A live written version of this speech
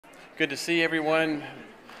Good to see everyone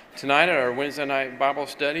tonight at our Wednesday night Bible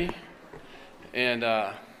study. And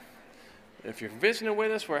if you're visiting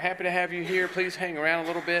with us, we're happy to have you here. Please hang around a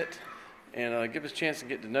little bit and give us a chance to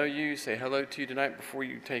get to know you, say hello to you tonight before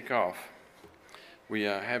you take off. We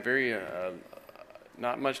have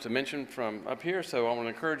not much to mention from up here, so I want to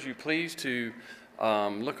encourage you please to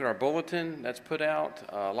look at our bulletin that's put out.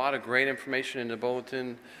 A lot of great information in the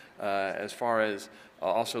bulletin as far as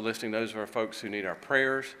also listing those of our folks who need our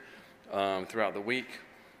prayers throughout the week,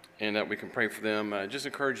 and that we can pray for them. Just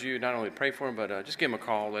encourage you not only to pray for them, but just give them a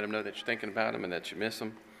call, let them know that you're thinking about them and that you miss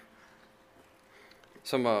them.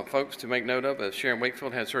 Some folks to make note of, Sharon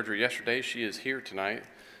Wakefield had surgery yesterday. She is here tonight.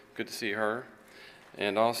 Good to see her.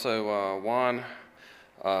 And also Juan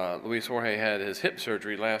Luis Jorge had his hip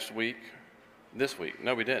surgery this week.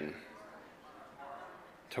 No, we didn't.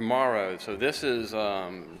 Tomorrow. So this is,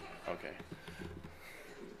 okay.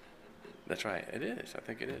 That's right, it is. I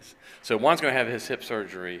think it is. So Juan's going to have his hip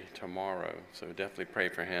surgery tomorrow, so definitely pray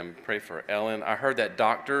for him. Pray for Ellen. I heard that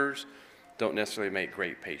doctors don't necessarily make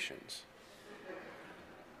great patients.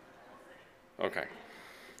 Okay,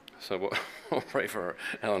 so we'll pray for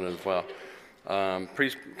Ellen as well.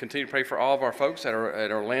 Please continue to pray for all of our folks at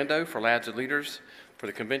Orlando, for Lads and Leaders, for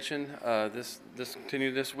the convention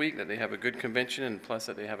continue this week, that they have a good convention, and plus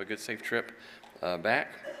that they have a good, safe trip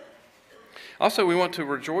back. Also, we want to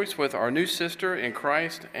rejoice with our new sister in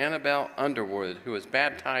Christ, Annabelle Underwood, who was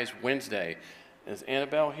baptized Wednesday. Is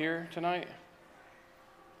Annabelle here tonight?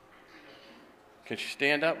 Can she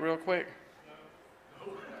stand up real quick?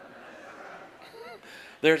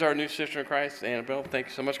 There's our new sister in Christ, Annabelle. Thank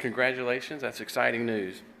you so much. Congratulations. That's exciting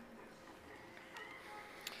news.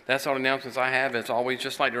 That's all the announcements I have. As always,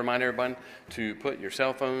 just like to remind everyone to put your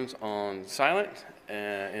cell phones on silent.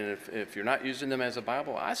 And if you're not using them as a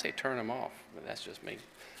Bible, I say turn them off. But that's just me.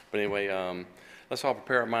 But anyway, let's all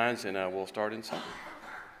prepare our minds, and we'll start in song.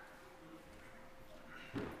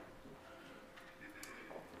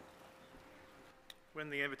 When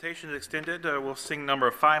the invitation is extended, we'll sing number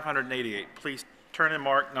 588. Please turn and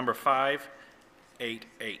mark number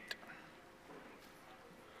 588.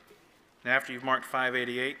 And after you've marked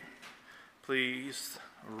 588, please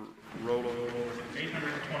roll over to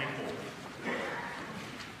 824.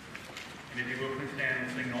 And if you will, please stand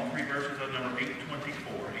and sing all three verses of number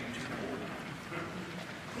 824. 824.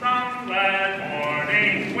 Some glad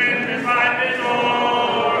morning when this life is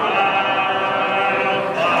o'er,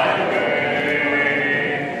 I'll fly away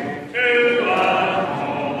to a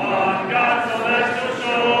home on God's celestial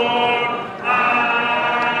shore. I'll fly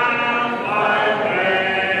away.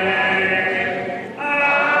 I'll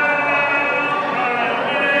fly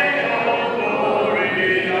away, oh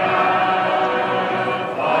glory,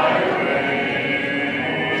 I'll fly away.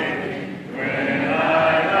 When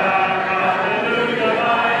I die, hallelujah,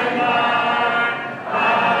 by and by, I'll fly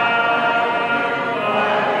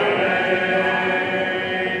away.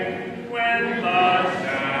 When the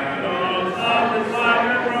shadows of this life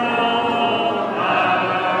have grown,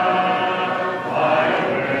 I'll fly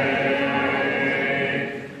away.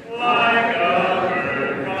 Like a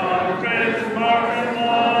bird from Christmas far and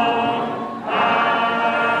long,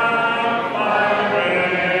 I'll fly away.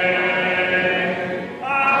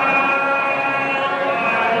 I'll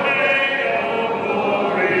fly away, oh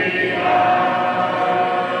glory,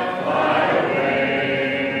 I'll fly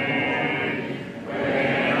away.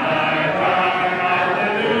 When I die,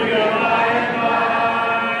 hallelujah, by and by,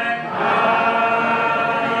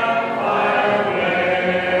 I'll fly away.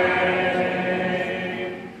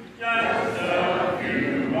 Just a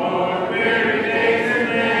few more weary days and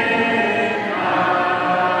then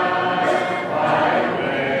I'll fly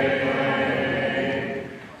away.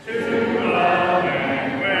 To love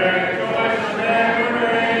and where joy shall never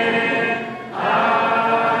end,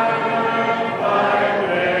 I'll fly away.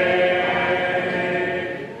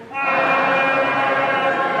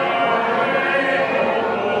 I'll fly away,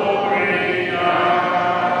 oh glory, I'll fly away.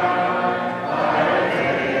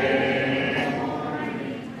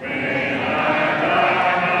 When I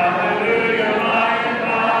die, hallelujah, by and by,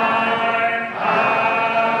 I'll fly away.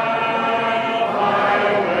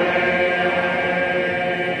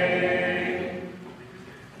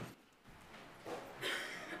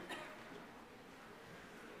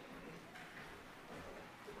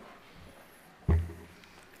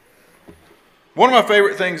 One of my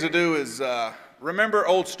favorite things to do is remember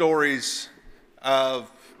old stories of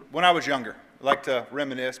when I was younger. I like to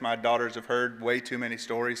reminisce. My daughters have heard way too many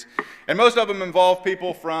stories. And most of them involve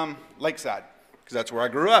people from Lakeside, because that's where I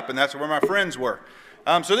grew up and that's where my friends were.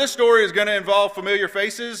 So this story is going to involve familiar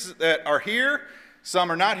faces that are here.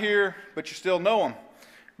 Some are not here, but you still know them.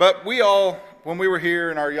 But we all when we were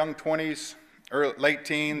here in our young 20s or late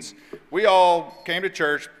teens, we all came to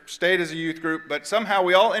church, stayed as a youth group, but somehow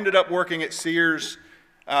we all ended up working at Sears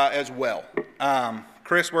as well.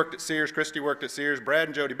 Chris worked at Sears, Christy worked at Sears, Brad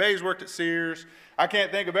and Jody Bays worked at Sears. I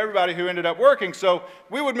can't think of everybody who ended up working, so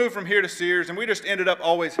we would move from here to Sears, and we just ended up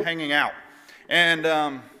always hanging out.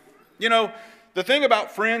 And, you know, the thing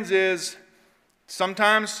about friends is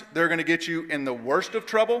sometimes they're going to get you in the worst of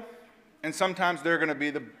trouble, and sometimes they're going to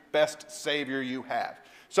be the best savior you have.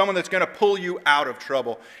 Someone that's going to pull you out of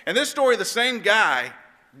trouble. In this story, the same guy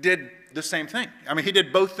did the same thing. I mean, he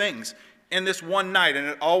did both things in this one night, and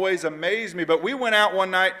it always amazed me. But we went out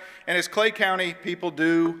one night, and as Clay County people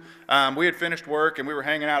do, we had finished work, and we were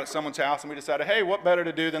hanging out at someone's house, and we decided, hey, what better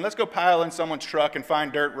to do than let's go pile in someone's truck and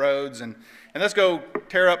find dirt roads, and let's go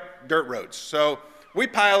tear up dirt roads. So we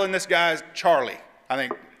pile in this guy's Charlie. I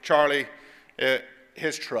think Charlie,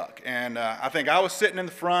 his truck. And I think I was sitting in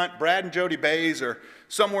the front. Brad and Jody Bays are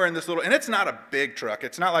somewhere in this little, and it's not a big truck.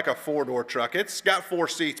 It's not like a four-door truck. It's got 4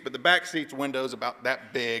 seats, but the back seat's window's about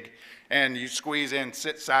that big. And you squeeze in,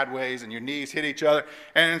 sit sideways, and your knees hit each other.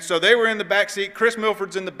 And so they were in the back seat. Chris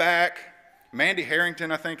Milford's in the back. Mandy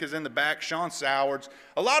Harrington, I think, is in the back. Sean Sowards.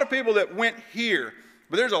 A lot of people that went here,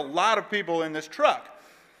 but there's a lot of people in this truck.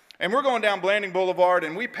 And we're going down Blanding Boulevard,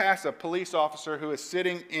 and we pass a police officer who is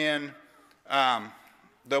sitting in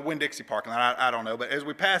the Winn-Dixie parking lot. I don't know, but as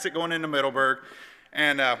we pass it going into Middleburg,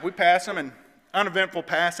 and we pass him, and uneventful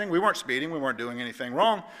passing. We weren't speeding. We weren't doing anything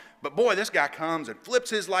wrong. But boy, this guy comes and flips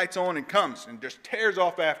his lights on and comes and just tears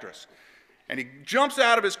off after us. And he jumps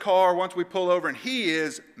out of his car once we pull over, and he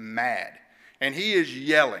is mad. And he is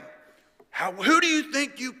yelling, who do you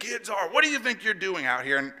think you kids are? What do you think you're doing out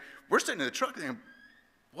here? And we're sitting in the truck thinking,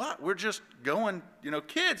 what? We're just going,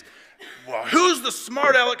 kids. Well, who's the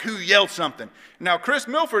smart aleck who yelled something? Now, Chris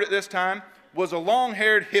Milford at this time was a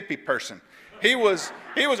long-haired hippie person. He was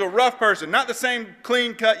a rough person, not the same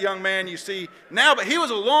clean-cut young man you see now, but he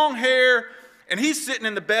was a long hair, and he's sitting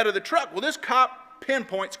in the bed of the truck. Well, this cop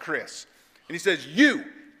pinpoints Chris, and he says, you,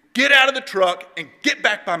 get out of the truck and get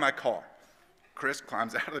back by my car. Chris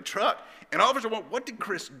climbs out of the truck, and all of us are wondering, what did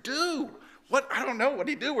Chris do? I don't know what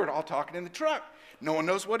he do. We're all talking in the truck. No one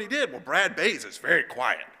knows what he did. Well, Brad Bays is very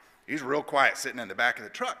quiet. He's real quiet sitting in the back of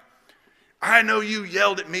the truck. I know you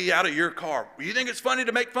yelled at me out of your car. You think it's funny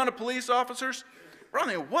to make fun of police officers? We're all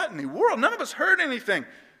thinking, what in the world? None of us heard anything.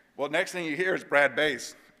 Well, next thing you hear is Brad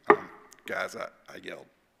Bays. Guys, I yelled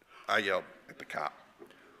at the cop.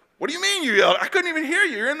 What do you mean you yelled? I couldn't even hear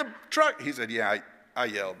you. You're in the truck. He said, yeah, I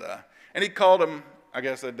yelled. And he called him, I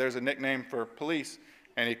guess there's a nickname for police,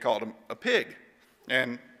 and he called him a pig.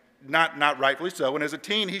 And not rightfully so. And as a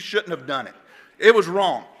teen, he shouldn't have done it. It was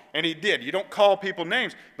wrong. And he did. You don't call people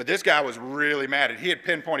names. But this guy was really mad. He had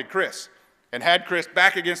pinpointed Chris and had Chris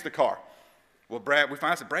back against the car. Well, we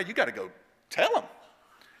finally said, Brad, you got to go tell him.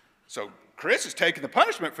 So Chris is taking the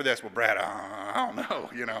punishment for this. Well, Brad, I don't know.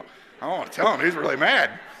 I don't want to tell him. He's really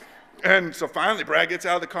mad. And so finally, Brad gets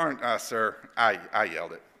out of the car and, sir, I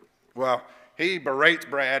yelled it. Well, he berates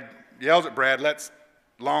Brad, yells at Brad, lets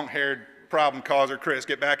long-haired problem causer Chris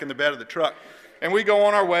get back in the bed of the truck. And we go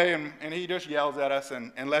on our way, and he just yells at us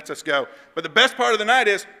and lets us go. But the best part of the night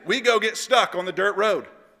is we go get stuck on the dirt road.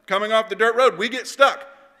 Coming off the dirt road, we get stuck.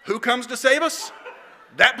 Who comes to save us?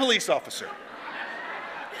 That police officer.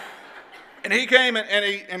 And he came,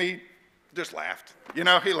 and he just laughed.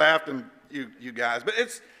 He laughed, and you guys.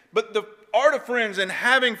 But the art of friends and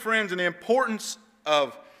having friends and the importance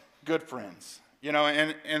of good friends.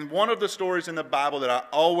 And one of the stories in the Bible that I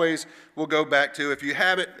always will go back to, if you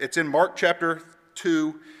have it, it's in Mark chapter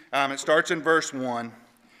 2. It starts in verse 1.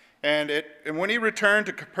 And when he returned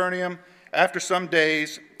to Capernaum after some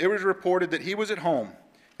days, it was reported that he was at home.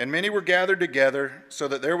 And many were gathered together so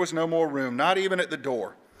that there was no more room, not even at the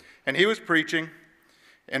door. And he was preaching,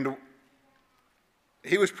 the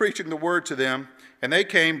word to them. And they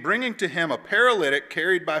came, bringing to him a paralytic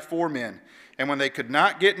carried by 4 men. And when they could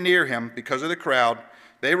not get near him because of the crowd,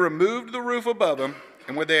 they removed the roof above him,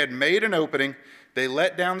 and when they had made an opening, they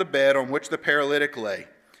let down the bed on which the paralytic lay.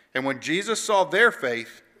 And when Jesus saw their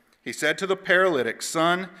faith, he said to the paralytic,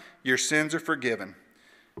 son, your sins are forgiven.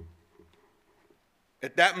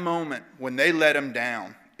 At that moment, when they let him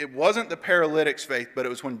down, it wasn't the paralytic's faith, but it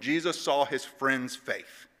was when Jesus saw his friend's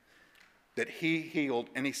faith that he healed,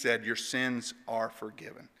 and he said, your sins are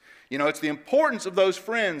forgiven. It's the importance of those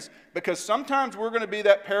friends, because sometimes we're going to be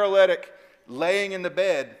that paralytic laying in the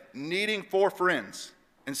bed needing 4 friends.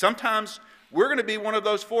 And sometimes we're going to be one of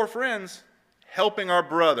those 4 friends helping our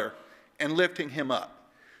brother and lifting him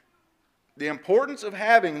up. The importance of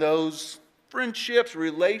having those friendships,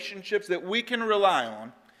 relationships that we can rely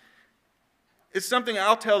on It's something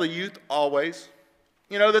I'll tell the youth always.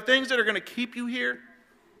 You know, the things that are going to keep you here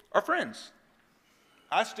are friends.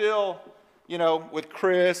 I still, you know, with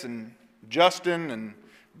Chris and Justin and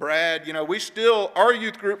Brad, you know, our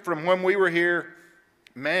youth group from when we were here,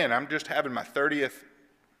 man, I'm just having my 30th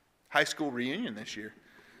high school reunion this year.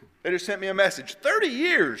 They just sent me a message. 30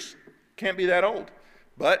 years. Can't be that old.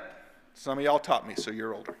 But some of y'all taught me, so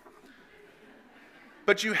you're older.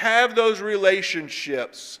 But you have those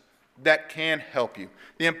relationships that can help you.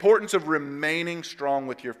 The importance of remaining strong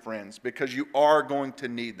with your friends, because you are going to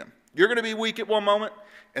need them. You're going to be weak at one moment,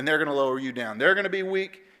 and they're going to lower you down. They're going to be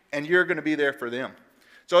weak, and you're going to be there for them.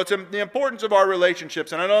 So it's the importance of our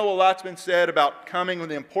relationships. And I know a lot's been said about coming and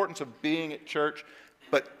the importance of being at church,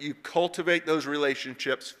 but you cultivate those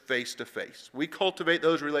relationships face to face. We cultivate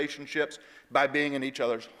those relationships by being in each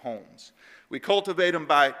other's homes. We cultivate them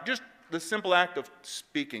by just the simple act of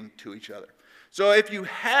speaking to each other. So if you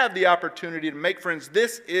have the opportunity to make friends,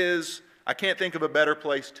 I can't think of a better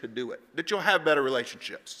place to do it, that you'll have better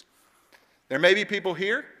relationships. There may be people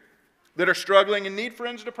here that are struggling and need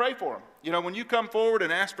friends to pray for them. You know, when you come forward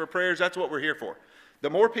and ask for prayers, that's what we're here for. The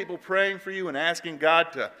more people praying for you and asking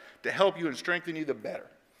God to help you and strengthen you, the better.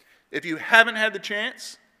 If you haven't had the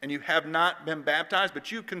chance and you have not been baptized,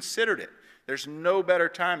 but you've considered it, there's no better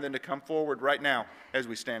time than to come forward right now as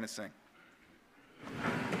we stand and sing.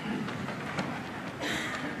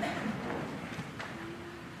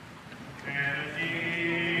 And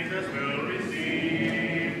Jesus will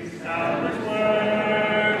receive soundless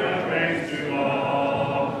word of praise to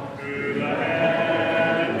all, through the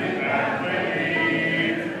heavenly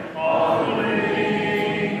pathway, all who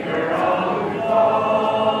linger, all who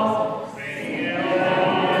fall, singing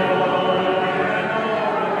over and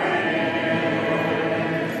over again.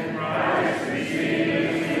 Christ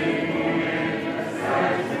receive,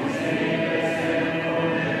 Christ receive.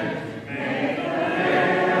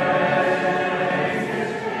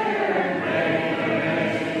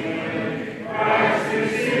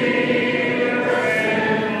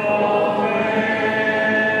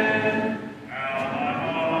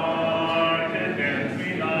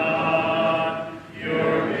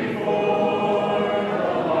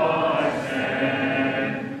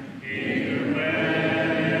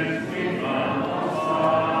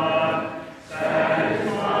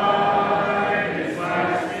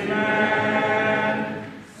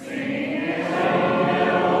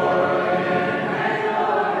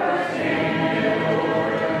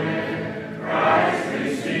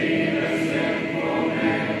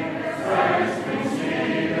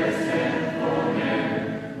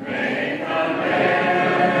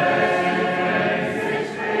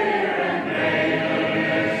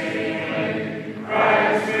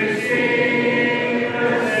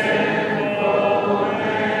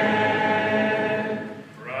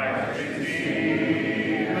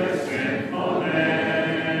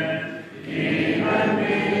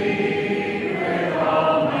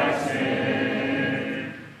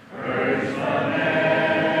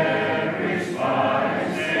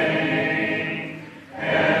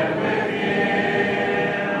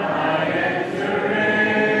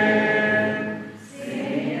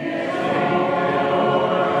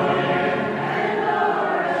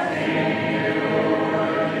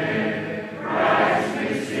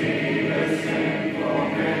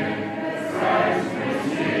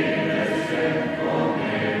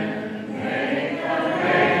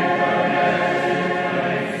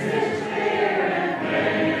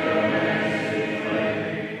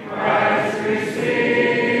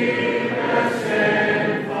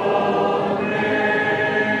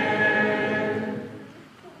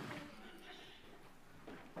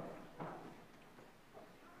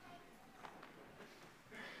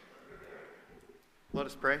 Let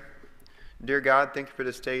us pray. Dear God, thank you for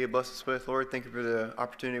this day you blessed us with, Lord. Thank you for the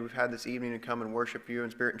opportunity we've had this evening to come and worship you in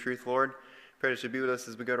spirit and truth, Lord. Pray that you be with us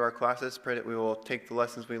as we go to our classes. Pray that we will take the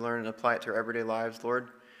lessons we learn and apply it to our everyday lives, Lord.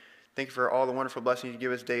 Thank you for all the wonderful blessings you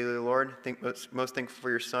give us daily, Lord. Most thankful for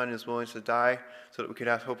your Son and his willingness to die so that we could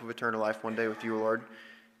have hope of eternal life one day with you, Lord.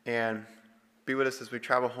 And be with us as we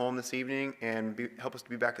travel home this evening and help us to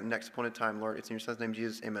be back at the next appointed time, Lord. It's in your Son's name,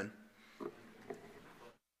 Jesus. Amen.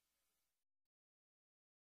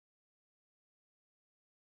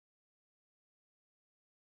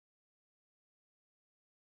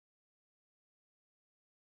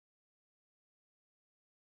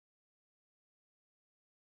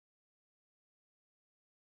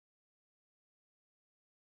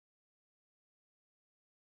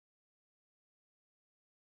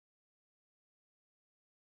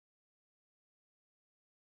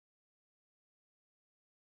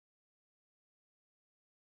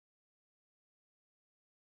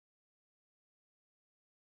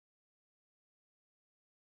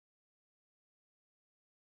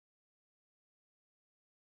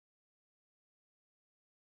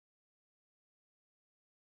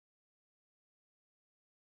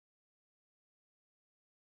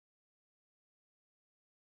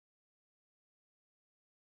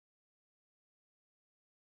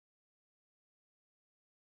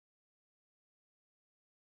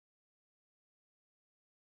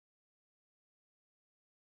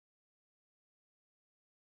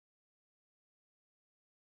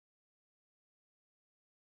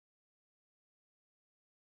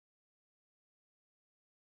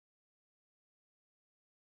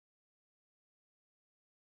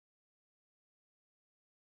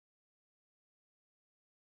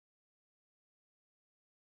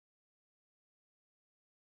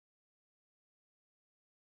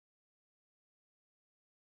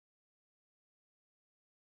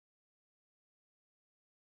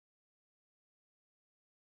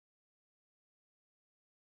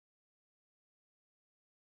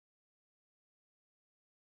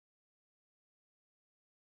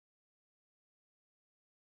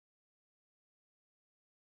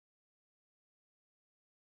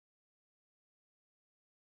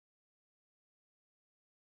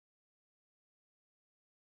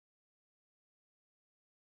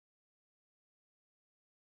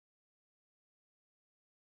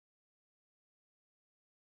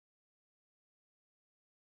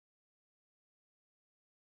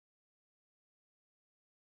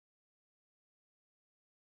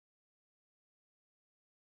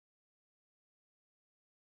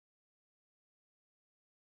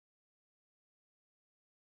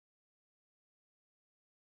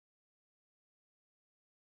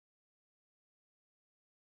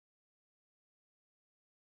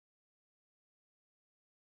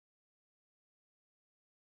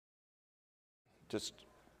 just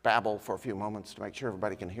babble for a few moments to make sure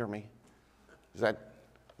everybody can hear me. Does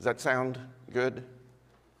that sound good?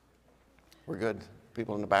 We're good.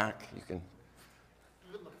 People in the back, you can.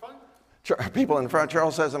 People in the front.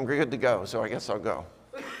 Charles says I'm good to go, so I guess I'll go.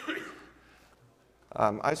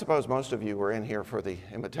 I suppose most of you were in here for the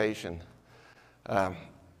invitation.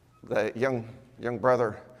 The young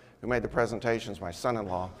brother who made the presentation is my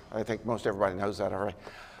son-in-law. I think most everybody knows that already.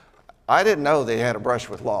 I didn't know that he had a brush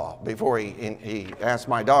with law before he asked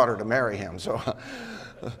my daughter to marry him, so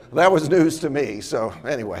that was news to me. So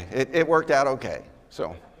anyway, it worked out okay.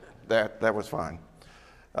 So that was fine.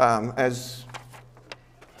 As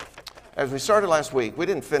we started last week, we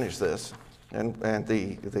didn't finish this, and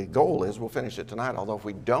the goal is we'll finish it tonight, although if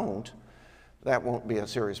we don't, that won't be a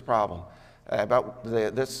serious problem. About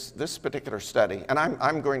this particular study, and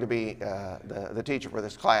I'm going to be the teacher for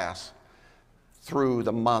this class through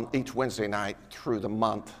the month, each Wednesday night through the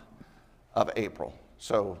month of April.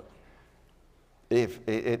 So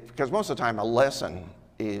because most of the time a lesson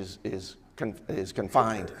is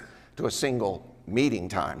confined to a single meeting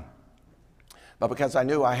time. But because I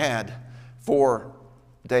knew I had 4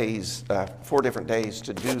 different days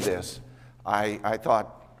to do this, I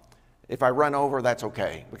thought if I run over, that's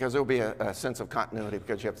okay, because there'll be a sense of continuity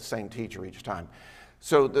because you have the same teacher each time.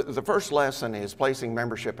 So the first lesson is placing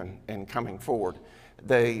membership and coming forward.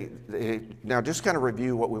 Now just kind of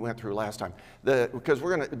review what we went through last time, because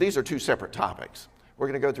these are 2 separate topics. We're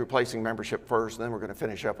going to go through placing membership first, and then we're going to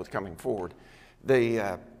finish up with coming forward.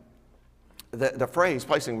 The phrase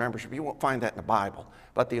placing membership, you won't find that in the Bible,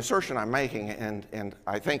 but the assertion I'm making, and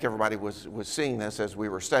I think everybody was seeing this as we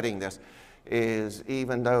were studying this, is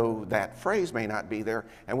even though that phrase may not be there,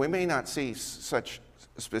 and we may not see such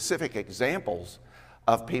specific examples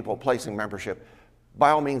of people placing membership, by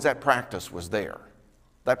all means that practice was there.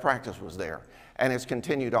 That practice was there, and it's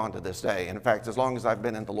continued on to this day. And in fact, as long as I've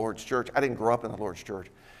been in the Lord's church, I didn't grow up in the Lord's church,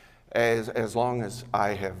 as long as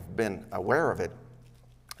I have been aware of it,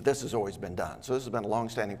 this has always been done. So this has been a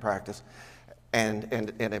long-standing practice, and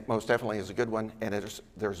it most definitely is a good one, and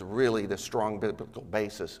there's really this strong biblical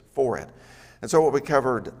basis for it. And so what we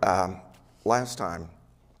covered last time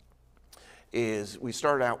is we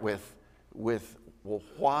started out with well,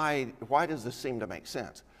 why does this seem to make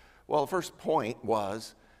sense? Well, the first point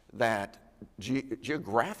was that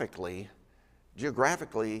geographically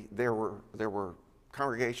there were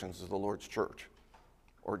congregations of the Lord's church,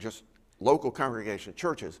 or just local congregation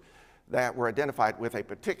churches that were identified with a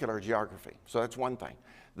particular geography. So that's one thing.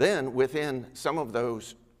 Then within some of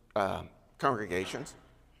those congregations,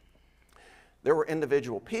 there were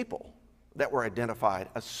individual people that were identified,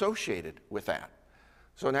 associated with that.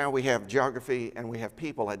 So now we have geography and we have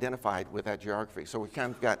people identified with that geography. So we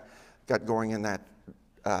kind of got going in that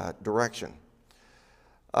direction.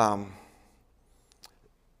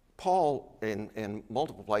 Paul, in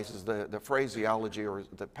multiple places, the phraseology or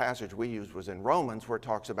the passage we used was in Romans, where it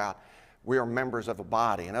talks about we are members of a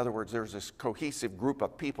body. In other words, there's this cohesive group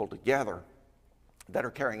of people together that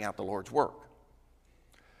are carrying out the Lord's work.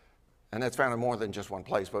 And that's found in more than just one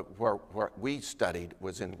place, but where we studied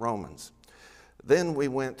was in Romans. Then we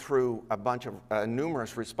went through a bunch of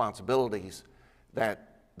numerous responsibilities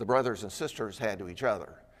that the brothers and sisters had to each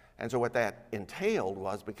other. And so what that entailed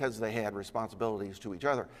was, because they had responsibilities to each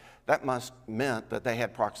other, that meant that they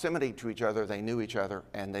had proximity to each other, they knew each other,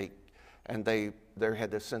 and they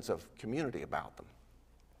had this sense of community about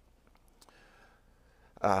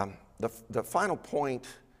them. The final point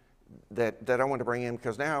that I want to bring in,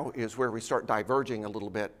 because now is where we start diverging a little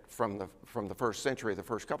bit from the first century, the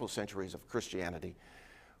first couple of centuries of Christianity,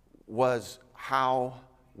 was how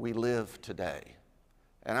we live today.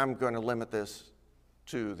 And I'm going to limit this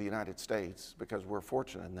to the United States because we're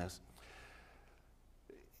fortunate in this.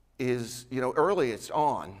 Early it's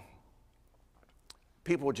on,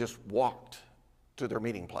 people just walked to their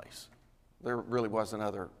meeting place. There really wasn't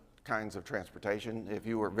other kinds of transportation. If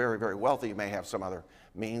you were very, very wealthy, you may have some other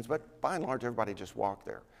means, but by and large, everybody just walked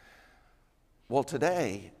there. Well,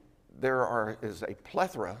 today, there is a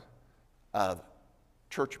plethora of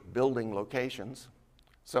church building locations.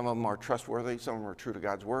 Some of them are trustworthy, some of them are true to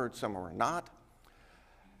God's word, some of them are not.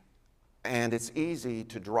 And it's easy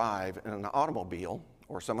to drive in an automobile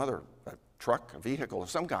or some other truck, a vehicle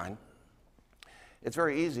of some kind. It's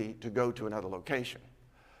very easy to go to another location.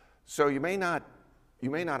 So you may not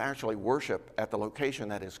actually worship at the location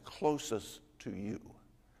that is closest to you.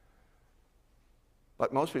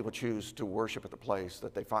 But most people choose to worship at the place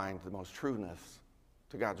that they find the most trueness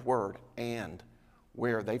to God's word and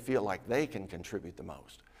where they feel like they can contribute the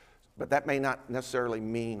most. But that may not necessarily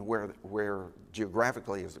mean where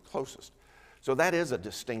geographically is the closest. So that is a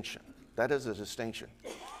distinction. That is a distinction.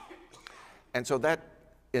 And so that,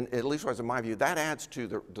 at least was in my view, that adds to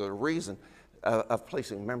the reason of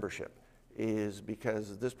placing membership, is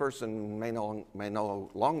because this person may no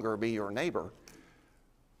longer be your neighbor,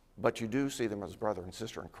 but you do see them as brother and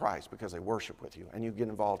sister in Christ because they worship with you, and you get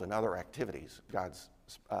involved in other activities, God's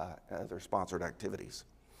other sponsored activities.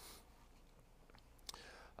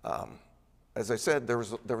 As I said, there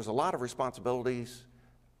was a lot of responsibilities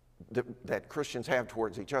that Christians have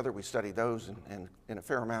towards each other. We studied those in a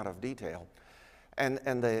fair amount of detail. And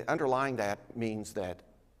the underlying that means that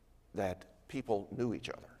people knew each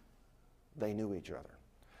other. They knew each other.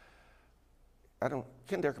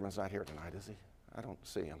 Ken Dickerman's not here tonight, is he? I don't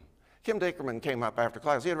see him. Kim Dickerman came up after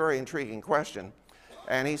class. He had a very intriguing question.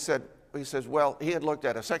 And he says, well, he had looked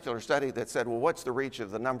at a secular study that said, well, what's the reach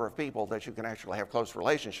of the number of people that you can actually have close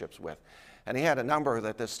relationships with? And he had a number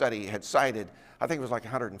that this study had cited. I think it was like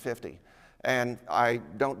 150. And I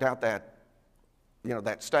don't doubt that,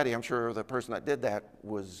 that study. I'm sure the person that did that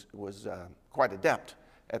was quite adept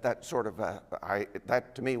at that sort of,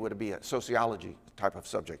 that to me would be a sociology type of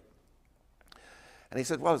subject. And he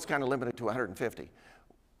said, well, it's kind of limited to 150.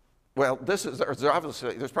 Well,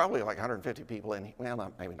 there's probably like 150 people in,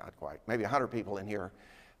 well, maybe not quite, maybe 100 people in here.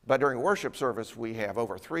 But during worship service, we have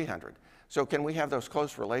over 300. So can we have those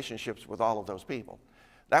close relationships with all of those people?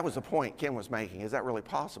 That was the point Kim was making. Is that really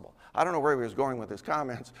possible? I don't know where he was going with his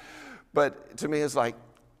comments, but to me it's like,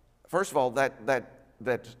 first of all,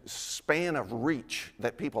 that span of reach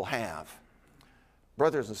that people have,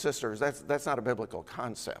 brothers and sisters, that's not a biblical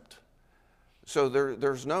concept. So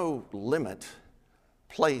there's no limit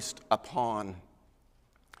placed upon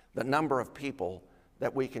the number of people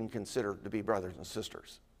that we can consider to be brothers and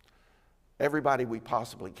sisters. Everybody we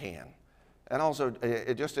possibly can. And also,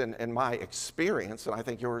 just in my experience, and I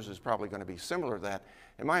think yours is probably going to be similar to that,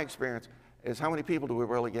 in my experience, is how many people do we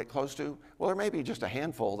really get close to? Well, there may be just a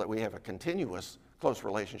handful that we have a continuous close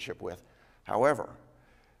relationship with. However,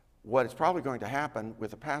 what is probably going to happen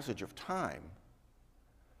with the passage of time,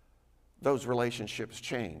 those relationships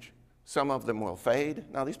change. Some of them will fade.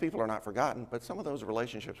 Now, these people are not forgotten, but some of those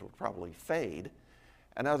relationships will probably fade,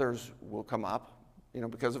 and others will come up,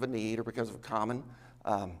 because of a need or because of a common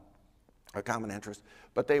interest.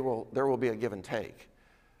 But there will be a give and take.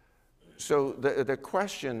 So the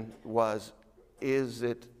question was, is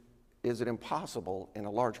it impossible in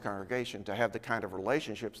a large congregation to have the kind of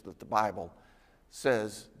relationships that the Bible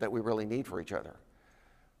says that we really need for each other?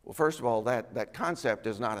 Well, first of all, that concept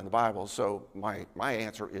is not in the Bible, so my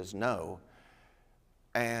answer is no.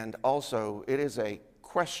 And also, it is a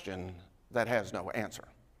question that has no answer.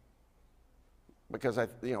 Because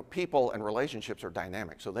people and relationships are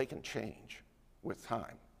dynamic, so they can change with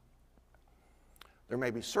time. There may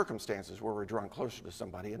be circumstances where we're drawn closer to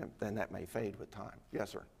somebody, and then that may fade with time. Yes,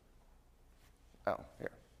 sir. Oh,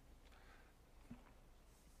 here.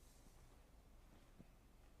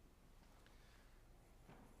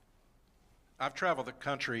 I've traveled the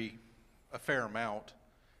country a fair amount,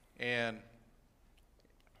 and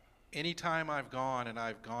anytime I've gone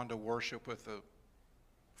to worship with a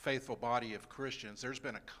faithful body of Christians, there's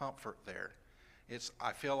been a comfort there.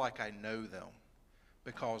 I feel like I know them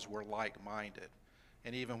because we're like-minded.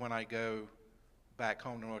 And even when I go back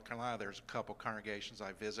home to North Carolina, there's a couple congregations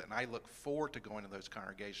I visit, and I look forward to going to those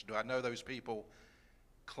congregations. Do I know those people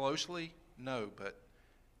closely? No, but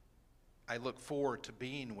I look forward to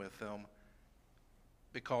being with them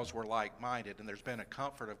because we're like-minded, and there's been a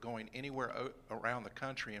comfort of going anywhere around the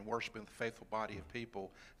country and worshiping the faithful body of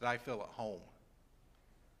people that I feel at home.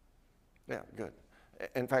 Yeah, good.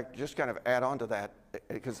 In fact, just kind of add on to that,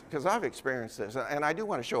 because I've experienced this, and I do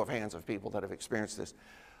want a show of hands of people that have experienced this.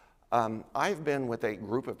 I've been with a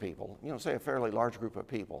group of people, say a fairly large group of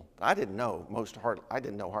people. I didn't know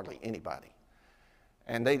hardly anybody,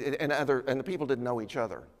 and the people didn't know each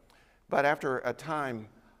other. But after a time,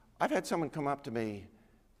 I've had someone come up to me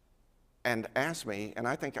and ask me, and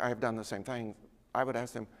I think I have done the same thing. I would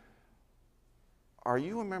ask them, "Are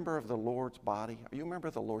you a member of the Lord's body? Are you a member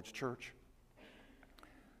of the Lord's church?"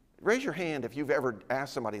 Raise your hand if you've ever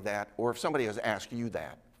asked somebody that, or if somebody has asked you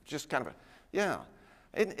that. Just kind of yeah.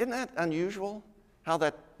 Isn't that unusual how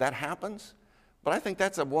that happens? But I think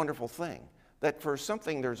that's a wonderful thing, that for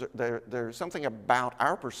something, there's something about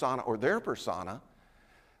our persona or their persona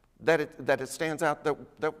that it stands out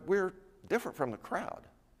that we're different from the crowd.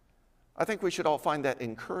 I think we should all find that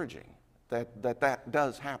encouraging, that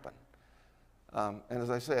does happen. And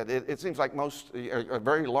as I said, it seems like a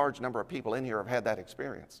very large number of people in here have had that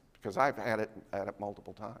experience, because I've had it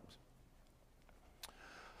multiple times.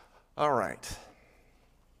 All right.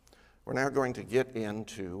 We're now going to get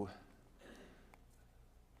into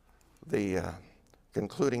the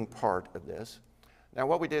concluding part of this. Now,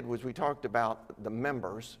 what we did was we talked about the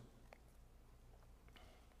members.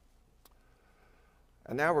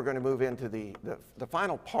 And now we're going to move into the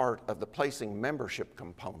final part of the placing membership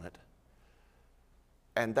component.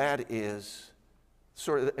 And that is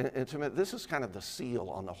sort of, and to me, this is kind of the seal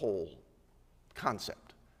on the whole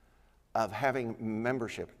concept of having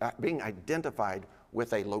membership, being identified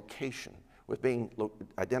with a location, with being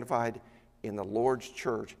identified in the Lord's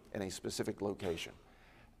church in a specific location.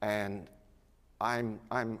 And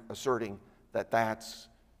I'm asserting that that's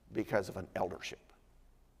because of an eldership.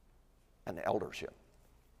 An eldership.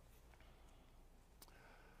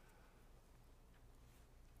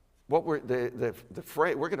 What we're the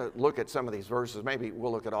phrase, we're going to look at some of these verses. Maybe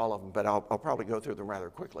we'll look at all of them, but I'll probably go through them rather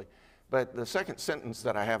quickly. But the second sentence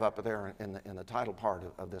that I have up there in the title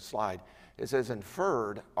part of this slide, it says,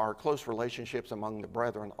 "Inferred are close relationships among the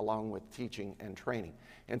brethren, along with teaching and training."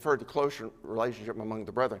 Inferred, the close relationship among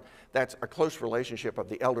the brethren. That's a close relationship of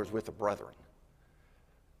the elders with the brethren.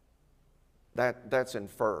 That's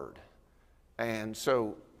inferred, and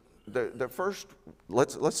so. The first,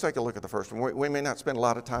 let's take a look at the first one. We may not spend a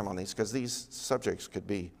lot of time on these because these subjects could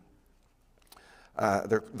be,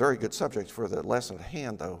 they're very good subjects for the lesson at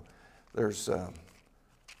hand, though. There's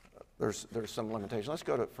some limitation. Let's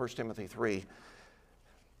go to 1 Timothy 3,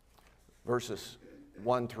 verses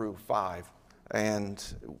 1 through 5.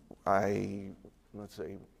 And let's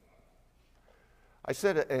see. I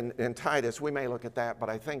said in Titus, we may look at that, but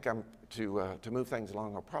I think to move things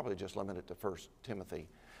along, I'll probably just limit it to 1 Timothy.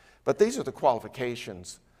 But these are the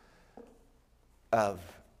qualifications of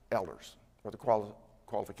elders, or the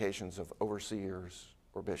qualifications of overseers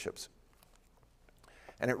or bishops.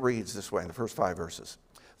 And it reads this way in the first 5 verses.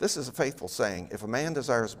 "This is a faithful saying, if a man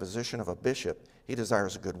desires the position of a bishop, he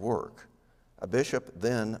desires a good work. A bishop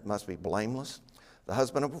then must be blameless, the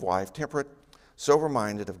husband of a wife, temperate,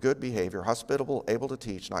 sober-minded, of good behavior, hospitable, able to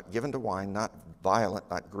teach, not given to wine, not violent,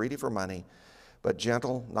 not greedy for money, but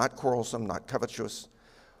gentle, not quarrelsome, not covetous,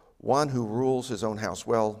 one who rules his own house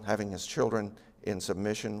well, having his children in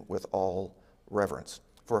submission with all reverence.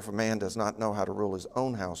 For if a man does not know how to rule his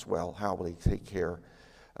own house well, how will he take care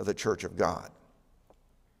of the church of God?"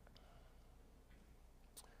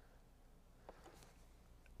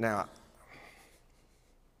 Now,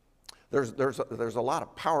 there's a lot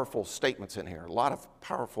of powerful statements in here, a lot of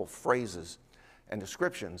powerful phrases and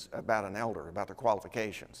descriptions about an elder, about their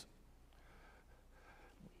qualifications.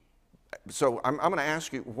 So I'm going to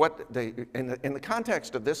ask you what in the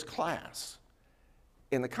context of this class,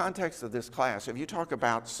 if you talk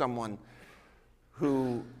about someone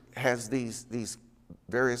who has these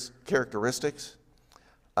various characteristics,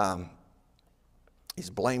 he's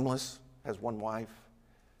blameless, has one wife.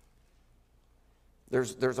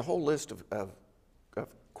 There's a whole list of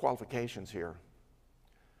qualifications here.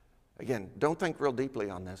 Again, don't think real deeply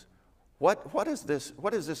on this. What is this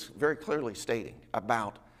very clearly stating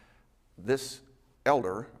about this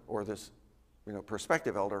elder, or this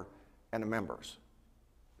prospective elder, and the members?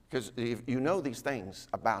 Because if you know these things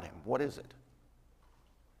about him, what is it?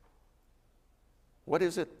 What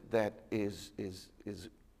is it that is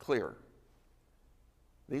clear?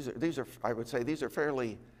 These are I would say these are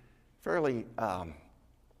fairly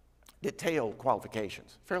detailed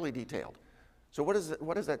qualifications, fairly detailed. So what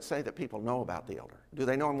does that say that people know about the elder? Do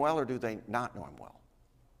they know him well, or do they not know him well?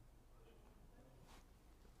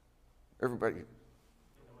 Everybody,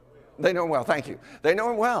 they know him well. Thank you. They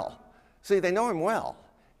know him well. See, they know him well.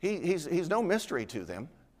 He's no mystery to them.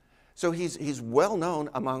 So he's well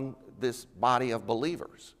known among this body of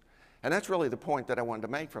believers. And that's really the point that I wanted to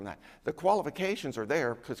make from that. The qualifications are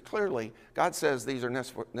there because clearly God says these are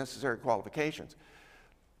necessary qualifications.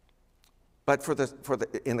 But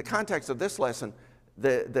in the context of this lesson,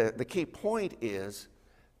 the key point is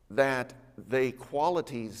that the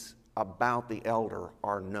qualities about the elder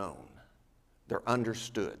are known. They're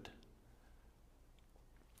understood.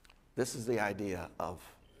 This is the idea of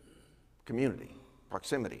community,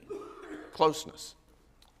 proximity, closeness.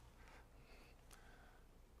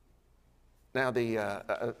 Now,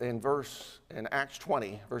 in Acts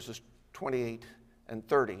 20, verses 28 and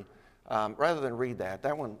 30, rather than read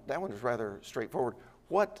that one is rather straightforward.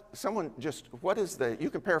 You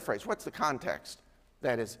can paraphrase, what's the context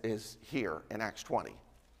that is here in Acts 20?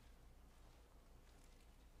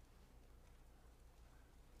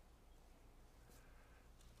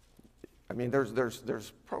 I mean,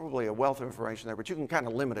 there's probably a wealth of information there, but you can kind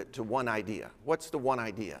of limit it to one idea. What's the one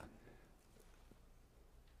idea?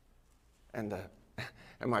 And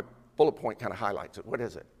my bullet point kind of highlights it. What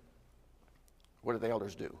is it? What do the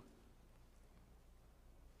elders do?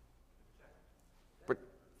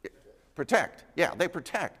 Protect. Yeah, they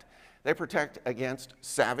protect. They protect against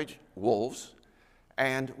savage wolves.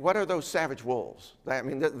 And what are those savage wolves? I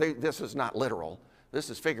mean, this is not literal. This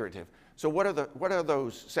is figurative. So what are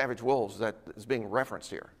those savage wolves that is being referenced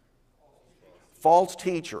here? False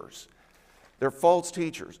teachers. They're false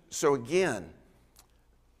teachers. So again,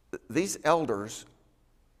 these elders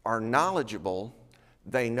are knowledgeable.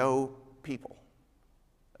 They know people.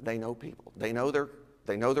 They know people. They know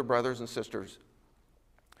their brothers and sisters.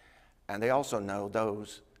 And they also know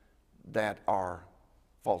those that are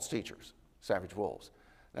false teachers, savage wolves.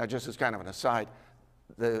 Now, just as kind of an aside,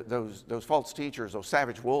 those false teachers, those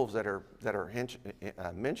savage wolves that are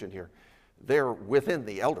mentioned here, they're within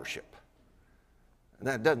the eldership. And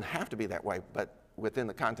that doesn't have to be that way, but within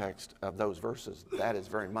the context of those verses, that is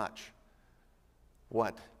very much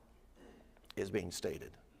what is being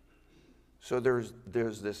stated. So there's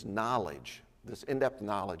this knowledge, this in-depth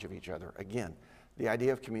knowledge of each other. Again, the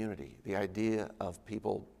idea of community, the idea of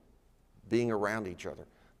people being around each other,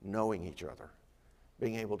 knowing each other,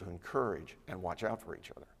 being able to encourage and watch out for each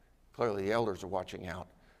other. Clearly, the elders are watching out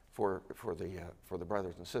for the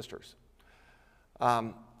brothers and sisters.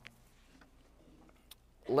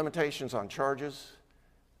 Limitations on charges.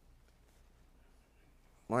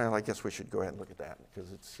 Well, I guess we should go ahead and look at that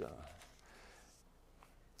because it's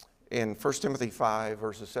in 1 Timothy 5,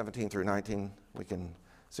 verses 17 through 19. We can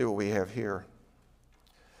see what we have here.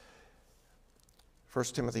 1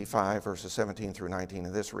 Timothy 5, verses 17 through 19,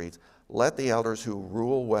 and this reads, "Let the elders who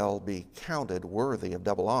rule well be counted worthy of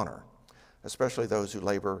double honor, especially those who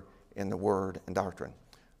labor in the word and doctrine.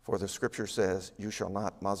 For the scripture says, you shall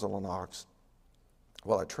not muzzle an ox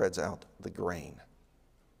while it treads out the grain."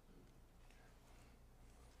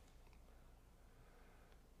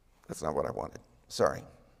 That's not what I wanted. Sorry.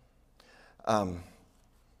 Somebody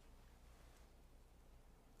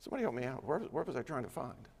help me out. Where was I trying to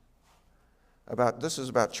find? This is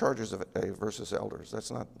about charges of versus elders. That's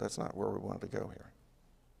not where we wanted to go here.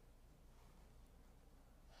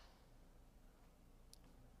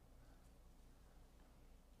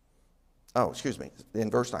 Oh, excuse me. In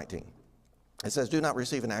verse 19, it says, "Do not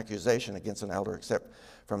receive an accusation against an elder except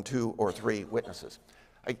from 2 or 3 witnesses."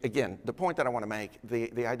 Again, the point that I want to make,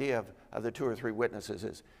 the idea of the 2 or 3 witnesses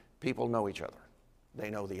is people know each other. They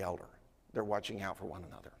know the elder. They're watching out for one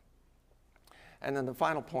another. And then the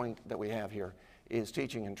final point that we have here is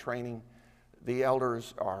teaching and training. The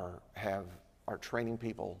elders are training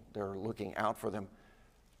people. They're looking out for them.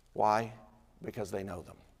 Why? Because they know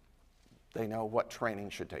them. They know what training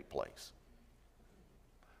should take place.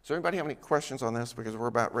 So anybody have any questions on this? Because we're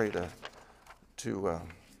about ready to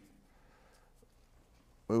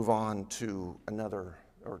move on to another,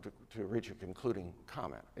 or to reach a concluding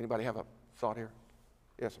comment. Anybody have a thought here?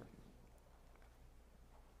 Yes, sir.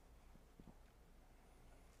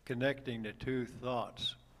 Connecting the two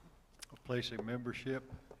thoughts of placing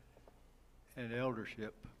membership and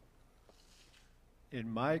eldership. In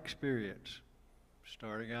my experience,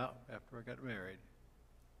 starting out after I got married,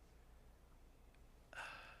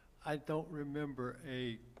 I don't remember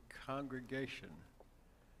a congregation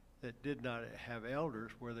that did not have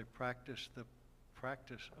elders where they practiced the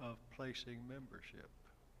practice of placing membership.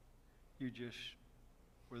 You just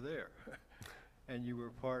were there and you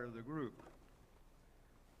were part of the group.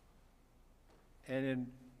 And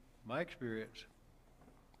in my experience,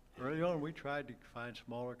 early on we tried to find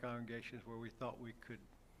smaller congregations where we thought we could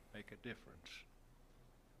make a difference.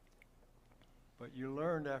 But you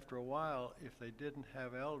learned after a while, if they didn't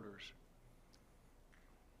have elders,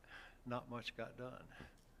 not much got done.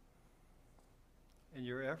 And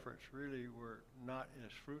your efforts really were not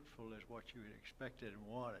as fruitful as what you had expected and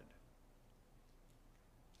wanted.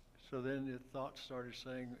 So then the thought started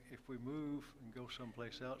saying, if we move and go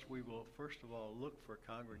someplace else, we will first of all look for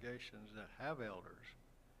congregations that have elders.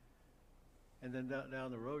 And then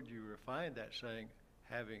down the road you refine that saying,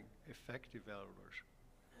 having effective elders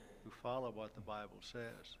who follow what the Bible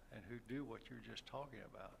says and who do what you're just talking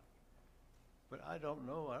about. But I don't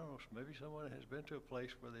know, maybe someone has been to a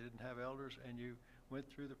place where they didn't have elders and you went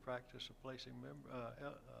through the practice of placing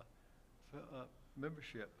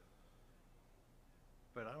membership.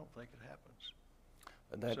 But I don't think it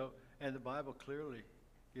happens. And the Bible clearly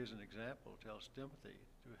gives an example, tells Timothy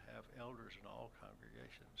to have elders in all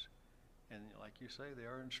congregations. And like you say,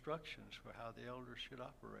 there are instructions for how the elders should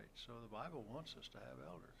operate. So the Bible wants us to have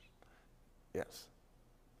elders. Yes.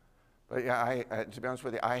 But yeah, to be honest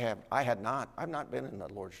with you, I've not been in the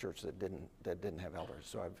Lord's church that didn't have elders.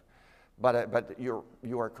 So but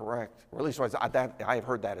you are correct. Or at least I've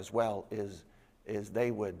heard that as well. Is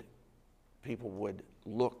people would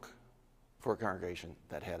look for a congregation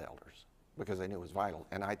that had elders. because they knew it was vital.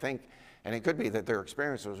 And I think, and it could be that their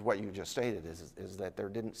experience was what you just stated, is that there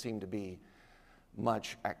didn't seem to be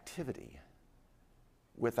much activity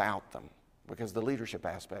without them, because the leadership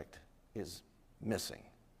aspect is missing.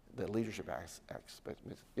 The leadership aspect.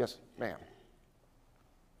 Yes, ma'am.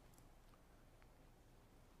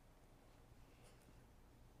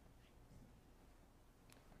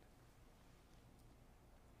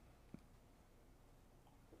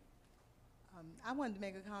 I wanted to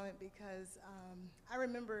make a comment because I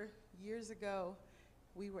remember years ago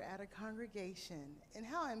we were at a congregation, and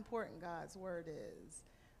how important God's word is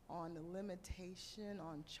on the limitation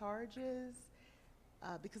on charges.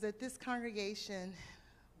 Because at this congregation,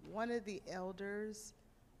 one of the elders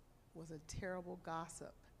was a terrible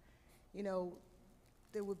gossip. You know,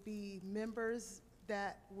 there would be members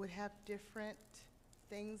that would have different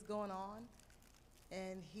things going on,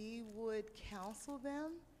 and he would counsel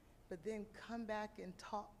them, but then come back and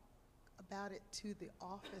talk about it to the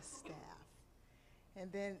office staff. And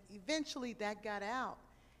then eventually that got out.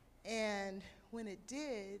 And when it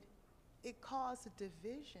did, it caused a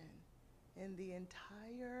division in the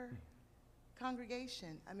entire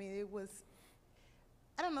congregation. I mean, it was,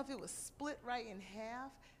 I don't know if it was split right in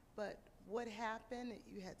half, but what happened,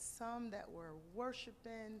 you had some that were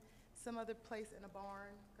worshiping some other place in a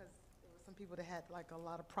barn, because there were some people that had like a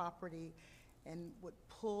lot of property and would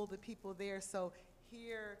pull the people there. So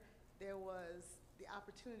here there was the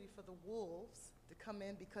opportunity for the wolves to come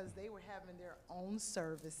in because they were having their own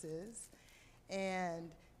services.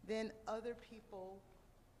 And then other people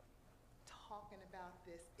talking about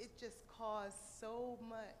this. It just caused so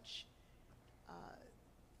much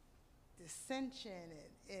dissension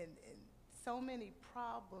and so many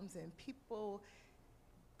problems, and people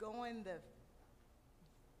going the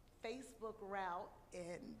Facebook route,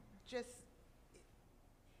 and just,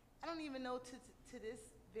 I don't even know to this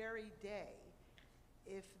very day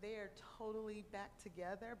if they're totally back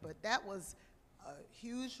together, but that was a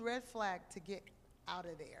huge red flag to get out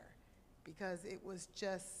of there, because it was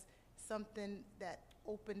just something that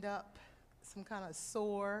opened up some kind of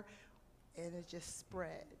sore, and it just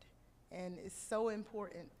spread. And it's so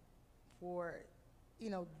important for, you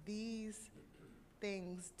know, these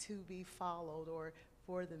things to be followed, or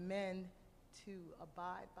for the men to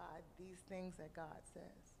abide by these things that God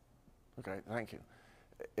says. Okay, thank you.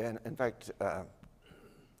 And in fact,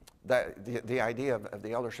 the idea of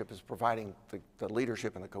the eldership is providing the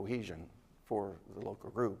leadership and the cohesion for the local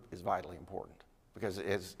group is vitally important, because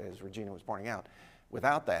as Regina was pointing out,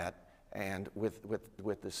 without that, and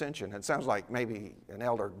with dissension, it sounds like maybe an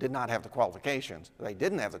elder did not have the qualifications. They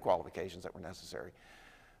didn't have the qualifications that were necessary.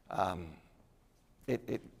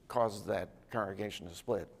 It caused that congregation to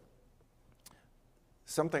split.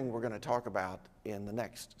 Something we're going to talk about in the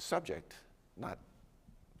next subject, not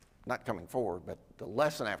coming forward, but the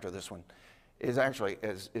lesson after this one is actually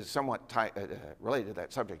is somewhat related to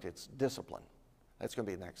that subject. It's discipline. That's going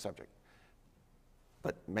to be the next subject,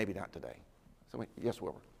 but maybe not today. So, yes,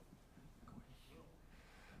 Wilbur.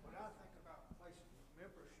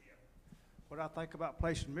 When I think about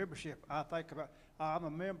placing membership, I think about, I'm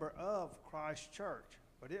a member of Christ Church,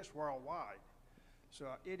 but it's worldwide,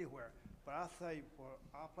 so anywhere. But I think, well,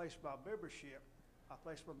 I place my membership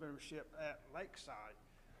at Lakeside,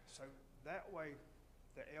 so that way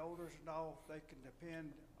the elders and all, they can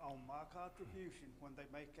depend on my contribution when they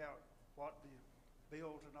make out what the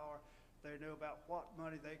bills and all. They know about what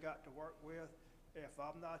money they got to work with. If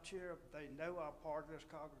I'm not here, they know I'm part of this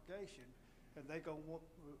congregation, and they go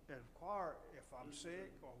inquire if I'm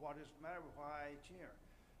sick or what is the matter with why I ain't here.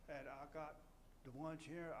 And I got the ones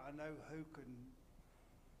here I know who can,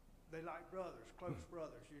 they like brothers, close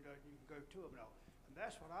brothers, you know, you can go to them and all. And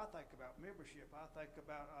that's what I think about membership. I think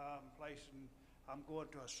about I'm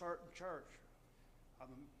going to a certain church.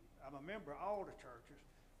 I'm a member of all the churches,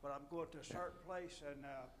 but I'm going to a certain place, and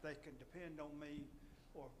they can depend on me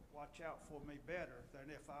or watch out for me better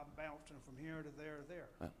than if I'm bouncing from here to there or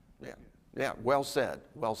there. Yeah, well said,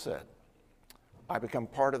 well said. I become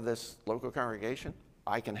part of this local congregation.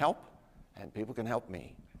 I can help, and people can help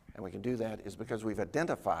me. And we can do that is because we've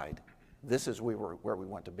identified this is where we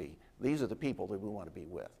want to be. These are the people that we want to be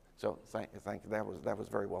with. So thank that was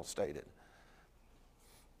very well stated.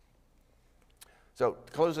 So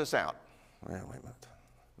to close this out, well, wait a minute.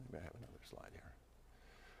 Maybe I have another slide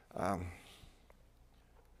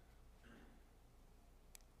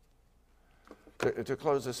here. To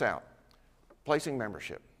close this out, placing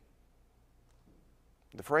membership.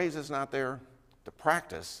 The phrase is not there. The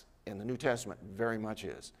practice in the New Testament very much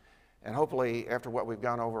is. And hopefully, after what we've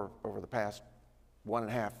gone over the past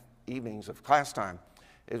 1.5 evenings of class time,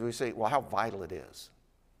 is we see, well, how vital it is.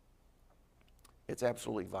 It's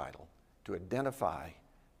absolutely vital to identify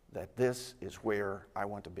that this is where I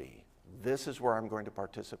want to be. This is where I'm going to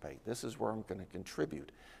participate. This is where I'm going to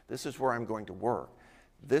contribute. This is where I'm going to work.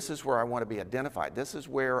 This is where I want to be identified. This is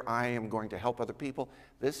where I am going to help other people.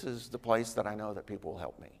 This is the place that I know that people will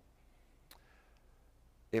help me.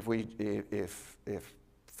 If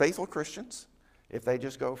faithful Christians, if they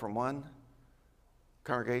just go from one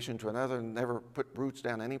congregation to another and never put roots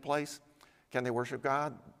down any place, can they worship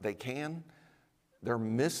God? They can. They're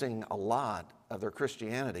missing a lot of their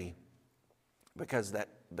Christianity because that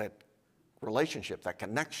relationship, that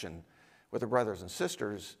connection with their brothers and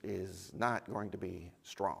sisters is not going to be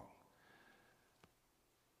strong.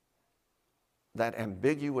 That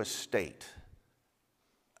ambiguous state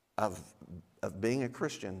of being a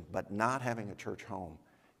Christian but not having a church home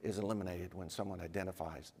is eliminated when someone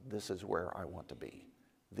identifies, this is where I want to be.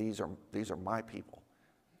 These are my people,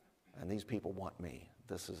 and these people want me.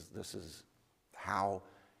 This is how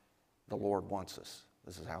the Lord wants us.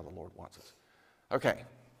 This is how the Lord wants us. Okay.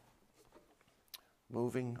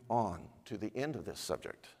 Moving on to the end of this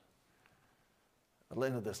subject, the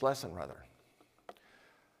end of this lesson, rather.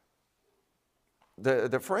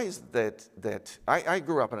 The phrase that I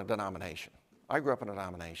grew up in a denomination.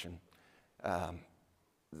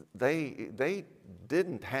 They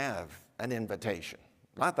didn't have an invitation,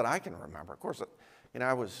 not that I can remember. Of course,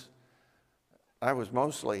 I was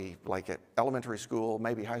mostly like at elementary school,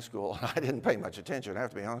 maybe high school, and I didn't pay much attention. I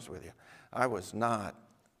have to be honest with you. I was not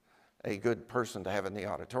a good person to have in the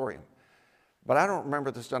auditorium. But I don't remember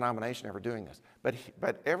this denomination ever doing this. But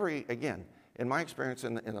again, in my experience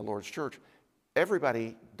in the Lord's church,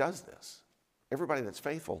 everybody does this. Everybody that's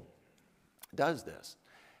faithful does this.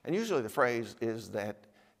 And usually the phrase is that,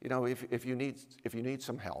 if you need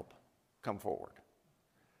some help, come forward.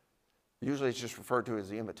 Usually it's just referred to as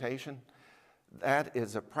the invitation. That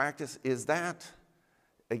is a practice. Is that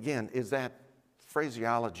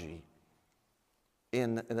phraseology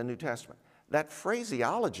in the New Testament? That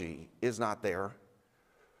phraseology is not there,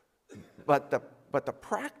 but the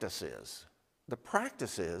practice is. The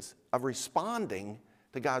practice is of responding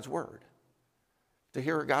to God's word, to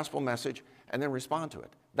hear a gospel message and then respond to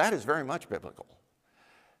it. That is very much biblical.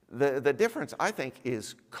 The difference, I think,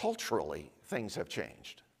 is culturally things have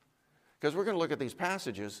changed. Because we're going to look at these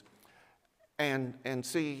passages and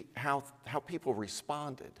see how people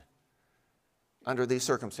responded under these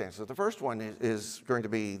circumstances. The first one is going to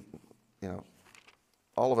be,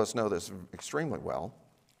 all of us know this extremely well.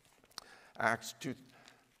 Acts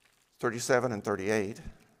 2:37 and 38.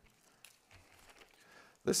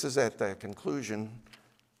 This is at the conclusion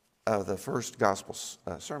of the first gospel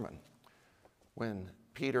sermon, when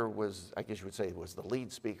Peter was, I guess you would say, was the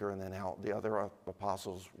lead speaker, and then the other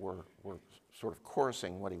apostles were sort of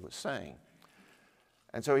chorusing what he was saying.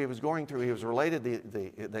 And so he was related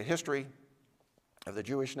the history of the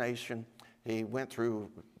Jewish nation. He went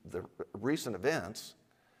through the recent events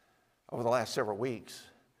over the last several weeks,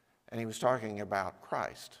 and he was talking about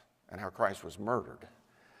Christ and how Christ was murdered.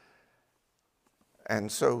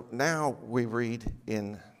 And so now we read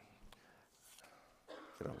in,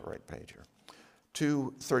 get on the right page here,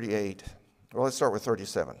 2:38. Well, let's start with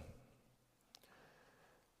 37.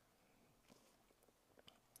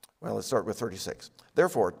 Well, let's start with 36.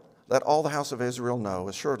 Therefore, let all the house of Israel know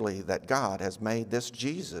assuredly that God has made this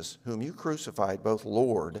Jesus, whom you crucified, both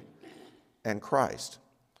Lord and Christ.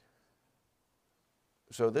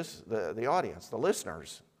 So the audience, the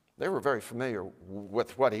listeners, they were very familiar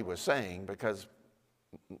with what he was saying, because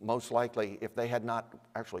most likely, if they had not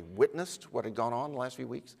actually witnessed what had gone on the last few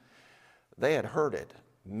weeks, they had heard it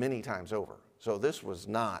many times over. So this was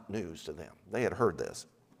not news to them. They had heard this.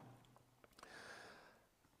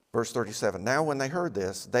 Verse 37, now when they heard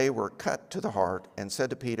this, they were cut to the heart and said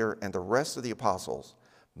to Peter and the rest of the apostles,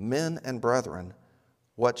 men and brethren,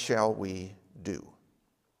 what shall we do?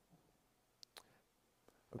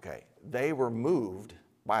 Okay, they were moved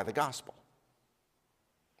by the gospel.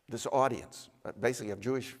 This audience, basically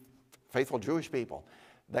of faithful Jewish people,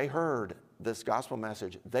 they heard this gospel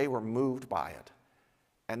message, they were moved by it,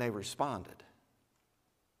 and they responded.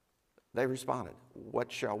 They responded,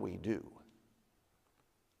 what shall we do?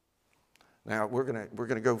 Now, we're going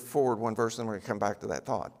to go forward one verse, and then we're going to come back to that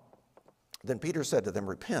thought. Then Peter said to them,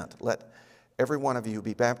 repent, let every one of you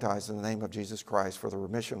be baptized in the name of Jesus Christ for the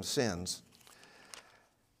remission of sins,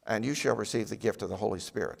 and you shall receive the gift of the Holy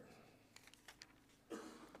Spirit.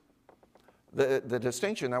 The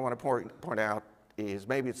distinction I want to point out is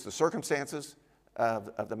maybe it's the circumstances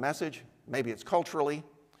of the message, maybe it's culturally.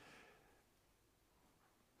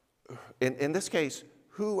 In this case,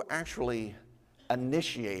 who actually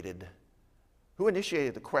initiated Who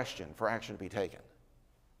initiated the question for action to be taken?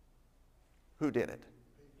 Who did it?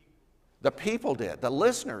 The people did. The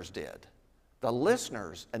listeners did. The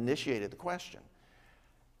listeners initiated the question.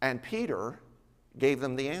 And Peter gave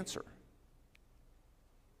them the answer.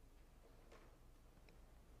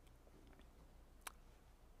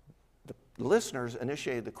 The listeners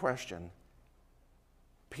initiated the question.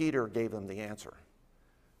 Peter gave them the answer.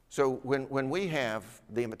 So when we have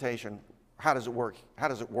the invitation, how does it work? How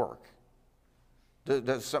does it work?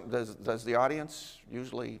 Does the audience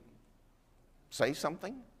usually say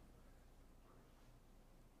something?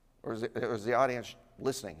 Or is the audience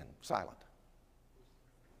listening and silent?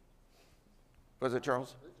 Was it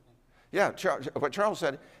Charles? Yeah, what Charles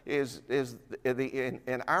said is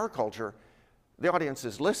in our culture, the audience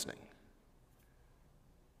is listening.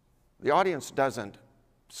 The audience doesn't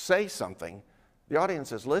say something. The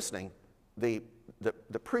audience is listening. The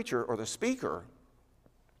preacher or the speaker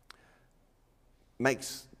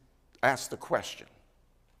asks the question.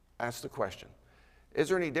 Asks the question. Is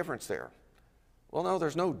there any difference there? Well, no,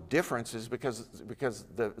 there's no differences because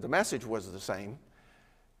the message was the same,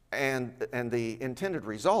 and the intended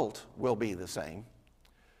result will be the same.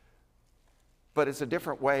 But it's a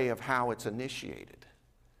different way of how it's initiated.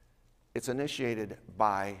 It's initiated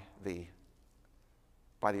by the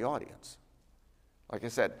audience. Like I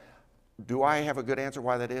said, do I have a good answer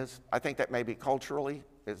why that is? I think that may be culturally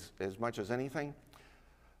as much as anything.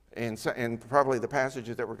 And probably the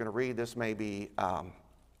passages that we're going to read, this may be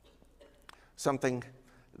something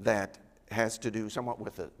that has to do somewhat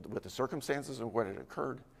with the circumstances of what had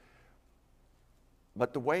occurred.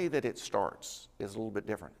 But the way that it starts is a little bit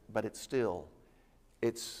different. But it's still,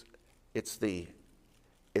 it's the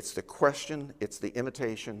question, it's the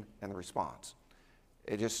invitation, and the response.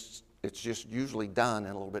 It's just usually done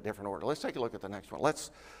in a little bit different order. Let's take a look at the next one.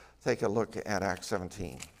 Let's take a look at Acts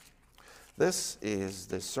 17. This is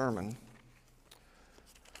the sermon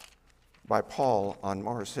by Paul on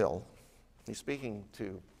Mars Hill. He's speaking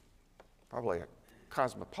to probably a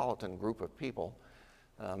cosmopolitan group of people.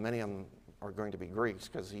 Many of them are going to be Greeks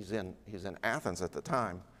because he's in Athens at the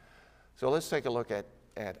time. So let's take a look at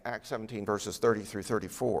Acts 17, verses 30 through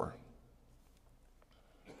 34.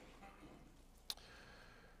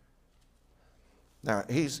 Now,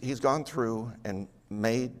 he's gone through and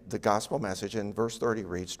made the gospel message, and verse 30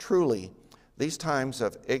 reads, "Truly, these times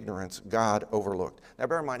of ignorance God overlooked." Now,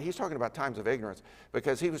 bear in mind, he's talking about times of ignorance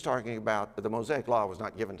because he was talking about the Mosaic law was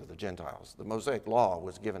not given to the Gentiles. The Mosaic law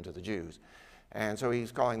was given to the Jews. And so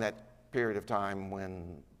he's calling that period of time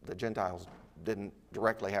when the Gentiles didn't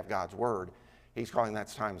directly have God's word, he's calling that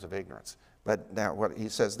times of ignorance. But now what he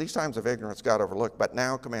says, these times of ignorance God overlooked, but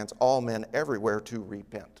now commands all men everywhere to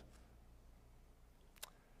repent.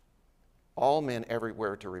 All men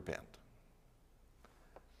everywhere to repent.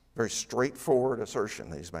 Very straightforward assertion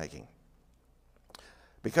that he's making.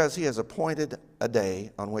 Because he has appointed a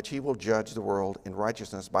day on which he will judge the world in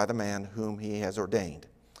righteousness by the man whom he has ordained,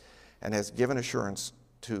 and has given assurance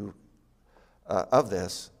of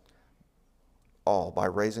this all by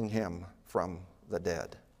raising him from the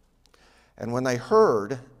dead. And when they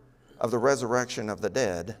heard of the resurrection of the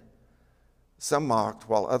dead, some mocked,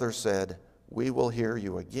 while others said, "We will hear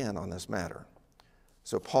you again on this matter."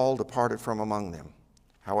 So Paul departed from among them.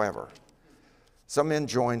 However, some men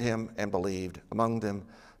joined him and believed, among them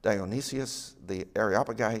Dionysius the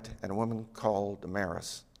Areopagite and a woman called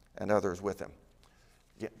Damaris, and others with him.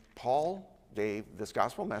 Yet Paul gave this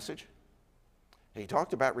gospel message. He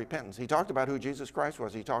talked about repentance. He talked about who Jesus Christ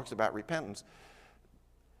was. He talks about repentance.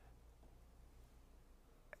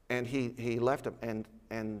 And he left them.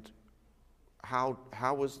 And how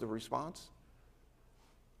was the response?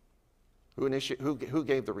 Who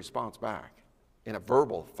gave the response back in a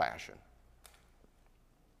verbal fashion?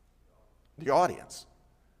 The audience.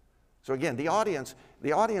 So again, the audience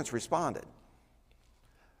responded.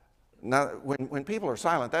 Now, when people are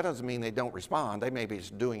silent, that doesn't mean they don't respond. They may be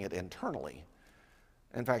doing it internally.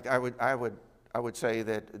 In fact, I would say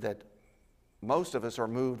that most of us are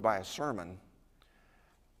moved by a sermon,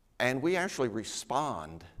 and we actually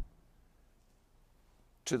respond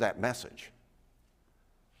to that message.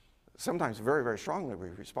 Sometimes very, very strongly we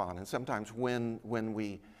respond, and sometimes when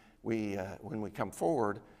we come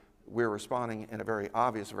forward, we're responding in a very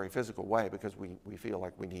obvious, very physical way because we feel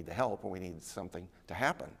like we need the help and we need something to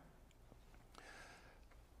happen.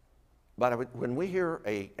 But when we hear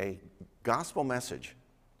a gospel message,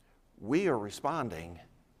 we are responding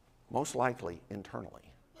most likely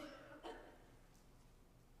internally.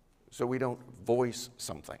 So we don't voice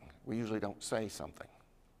something. We usually don't say something.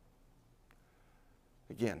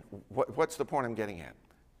 Again, what's the point I'm getting at?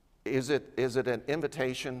 Is it an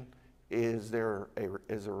invitation is there a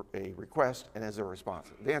request and is there a response?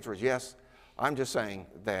 The answer is yes. I'm just saying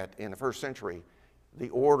that in the first century, the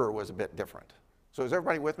order was a bit different. So is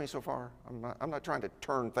everybody with me so far? I'm not trying to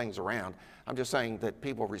turn things around. I'm just saying that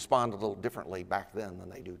people respond a little differently back then than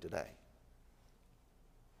they do today.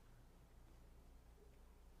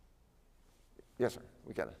 Yes, sir.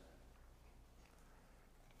 We got it.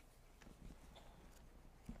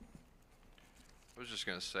 I was just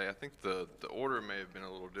going to say, I think the order may have been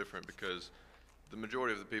a little different because the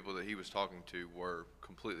majority of the people that he was talking to were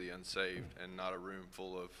completely unsaved and not a room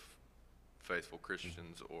full of faithful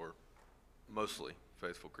Christians or mostly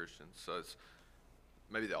faithful Christians. So it's,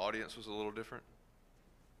 maybe the audience was a little different.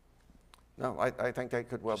 No, I think that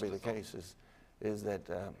could well be the case, is that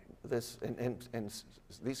this, in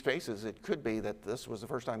these cases, it could be that this was the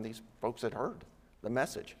first time these folks had heard the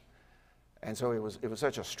message. And so it was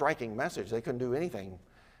such a striking message, they couldn't do anything.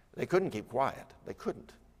 They couldn't keep quiet. They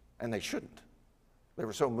couldn't, and they shouldn't. They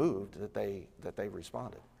were so moved that they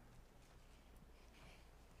responded.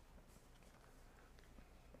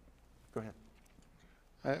 Go ahead.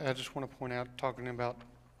 I just want to point out, talking about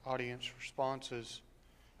audience responses,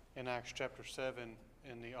 in Acts chapter 7,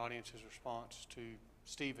 in the audience's response to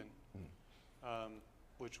Stephen,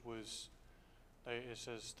 which was, it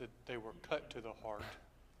says that they were cut to the heart.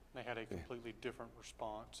 They had a completely different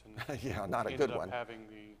response, and yeah, not a good ended one. up having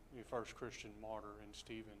the first Christian martyr in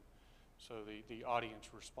Stephen. So the audience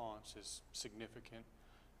response is significant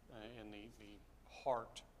in the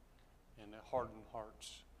heart and the hardened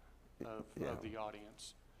hearts of the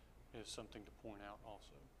audience is something to point out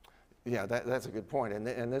also. Yeah, that's a good point.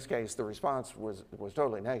 In this case, the response was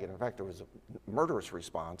totally negative. In fact, it was a murderous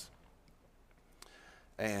response.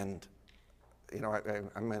 And, you know,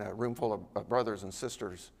 I'm in a room full of brothers and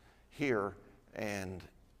sisters here, and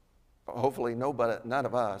hopefully none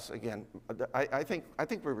of us, again, I think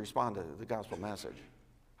we respond to the gospel message.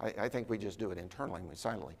 I think we just do it internally and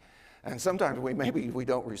silently. And sometimes we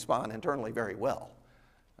don't respond internally very well.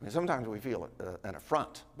 I mean, sometimes we feel an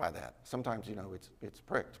affront by that. Sometimes, you know, it's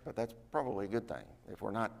pricked, but that's probably a good thing. If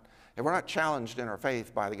we're not challenged in our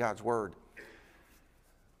faith by the God's word,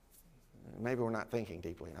 maybe we're not thinking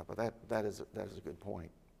deeply enough. But that is a good point.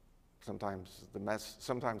 Sometimes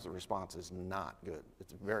the response is not good.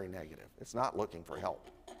 It's very negative. It's not looking for help.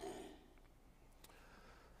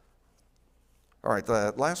 All right,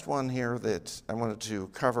 the last one here that I wanted to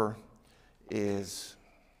cover is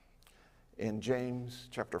in James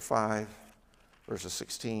chapter 5, verses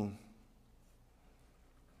 16.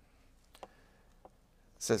 It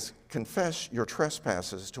says, confess your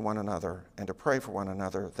trespasses to one another and to pray for one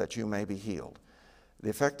another that you may be healed. The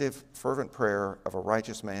effective, fervent prayer of a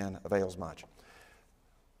righteous man avails much.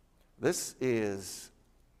 This is,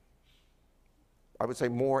 I would say,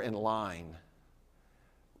 more in line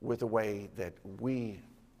with the way that we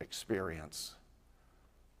experience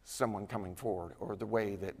someone coming forward, or the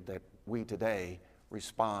way that we today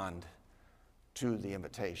respond to the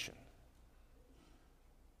invitation.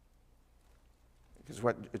 Because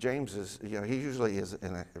what James is, you know, he usually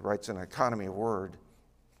writes an economy of word,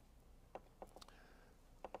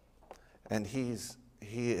 and he is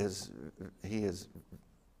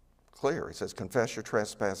clear. He says, confess your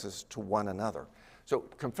trespasses to one another. So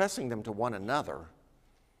confessing them to one another,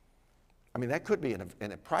 I mean, that could be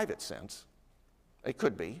in a private sense. It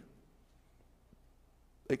could be.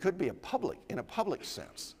 It could be in a public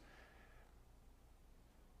sense.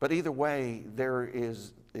 But either way,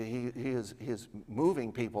 he is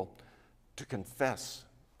moving people to confess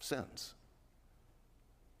sins.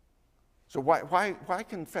 So why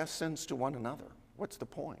confess sins to one another? What's the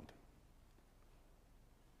point?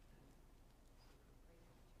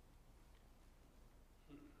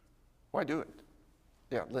 Why do it?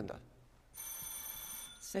 Yeah, Linda.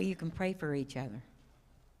 So you can pray for each other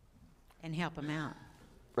and help them out.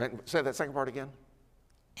 Right, say that second part again.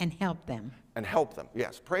 And help them. And help them,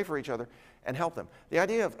 yes. Pray for each other and help them. The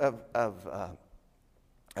idea of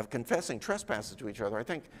confessing trespasses to each other, I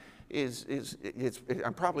think,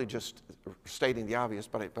 I'm probably just stating the obvious,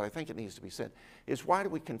 but I think it needs to be said, is why do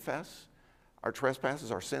we confess our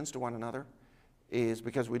trespasses, our sins to one another? Is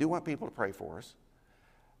because we do want people to pray for us,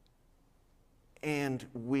 and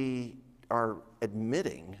we are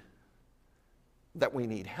admitting that we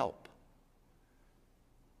need help.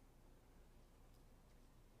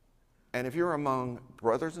 And if you're among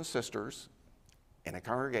brothers and sisters in a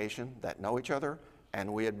congregation that know each other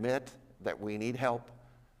and we admit that we need help,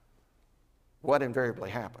 what invariably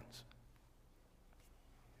happens?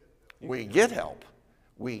 We get help.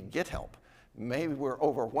 We get help. Maybe we're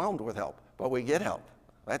overwhelmed with help, but we get help.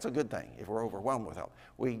 That's a good thing if we're overwhelmed with help.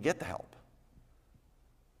 We get the help.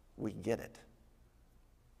 we get it.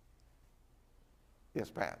 Yes,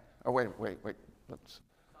 Pat. Oh, wait. Let's.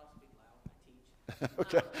 I'll speak loud. I teach.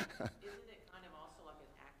 Okay. Isn't it kind of also like an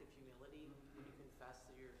act of humility when you confess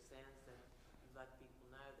your sins and you let people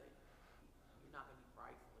know that you're not going to be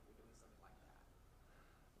prideful if you're doing something like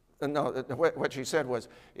that? No, what she said was,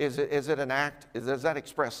 is it an act, does that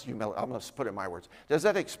express humility? I'm going to put it in my words. Does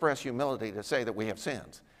that express humility to say that we have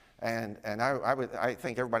sins? And I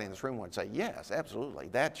think everybody in this room would say, yes, absolutely.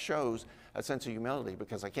 That shows a sense of humility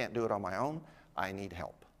because I can't do it on my own. I need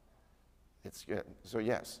help. It's good. So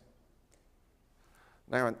yes.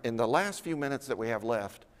 Now, in the last few minutes that we have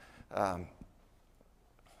left, I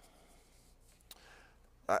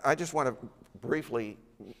just want to briefly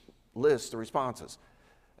list the responses.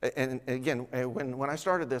 And again, when I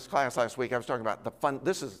started this class last week, I was talking about the fun.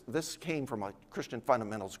 This came from a Christian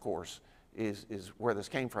fundamentals course, is where this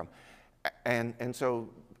came from. And so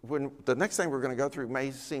when the next thing we're going to go through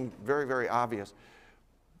may seem very, very obvious,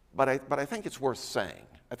 but I think it's worth saying.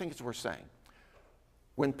 I think it's worth saying.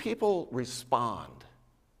 When people respond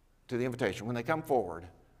to the invitation, when they come forward,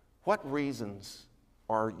 what reasons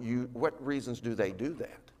do they do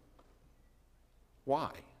that?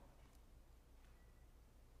 Why?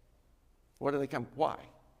 What do they come? Why?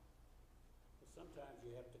 Sometimes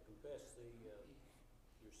you have to confess your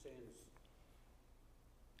sins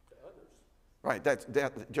to others. Right.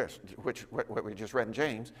 That just what we just read in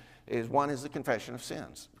James is one is the confession of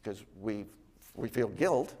sins because we feel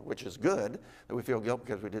guilt, which is good that we feel guilt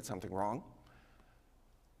because we did something wrong.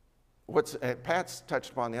 Pat's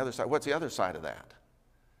touched upon the other side. What's the other side of that?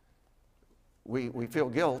 We feel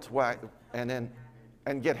guilt. Why? And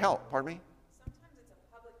get help. Pardon me. Sometimes it's a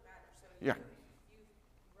public matter, so Yeah. you've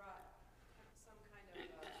brought some kind of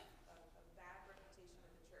a bad reputation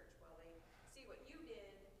in the church. Well, they see what you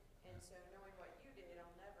did, and so knowing what you did,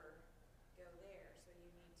 I'll never go there. So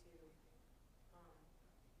you need to,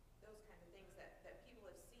 those kind of things that people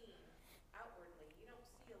have seen outwardly. You don't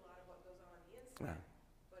see a lot of what goes on the inside. Yeah.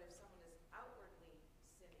 But if someone is outwardly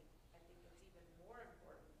sinning, I think it's even more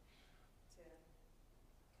important to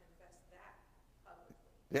confess that publicly.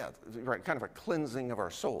 Yeah, right, kind of a cleansing of our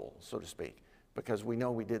soul, so to speak, because we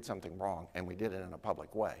know we did something wrong and we did it in a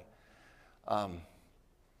public way.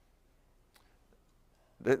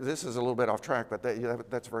 This is a little bit off track, but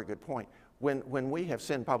that's a very good point. When we have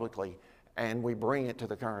sinned publicly and we bring it to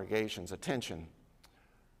the congregation's attention,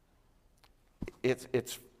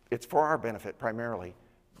 it's for our benefit primarily.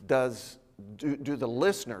 Do the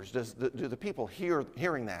listeners, do the people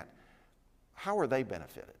hearing that, how are they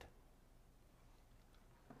benefited?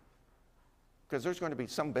 Because there's going to be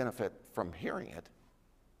some benefit from hearing it.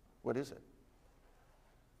 What is it?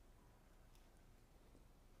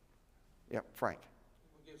 Yeah, Frank.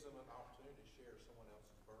 It gives them an opportunity to share someone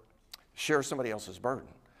else's burden. Share somebody else's burden.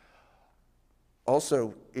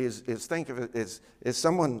 Also, think of it as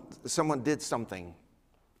someone did something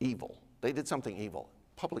evil. They did something evil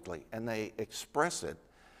publicly, and they express it.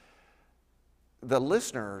 The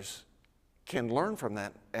listeners can learn from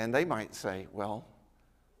that, and they might say, well,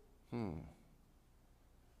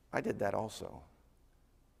 I did that also,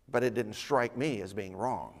 but it didn't strike me as being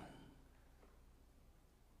wrong.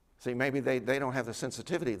 See, maybe they don't have the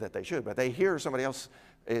sensitivity that they should, but they hear somebody else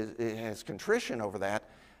has contrition over that,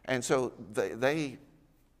 and so it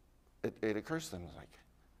occurs to them like,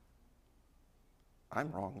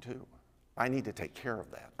 I'm wrong too. I need to take care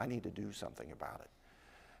of that. I need to do something about it.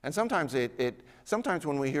 And sometimes sometimes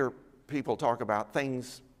when we hear people talk about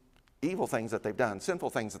things, evil things that they've done, sinful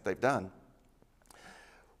things that they've done,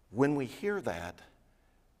 when we hear that,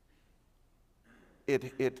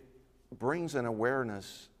 it brings an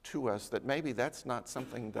awareness to us that maybe that's not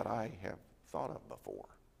something that I have thought of before.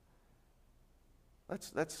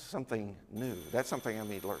 That's something new. That's something I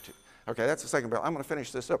need to learn to. Okay, that's the second bell. I'm going to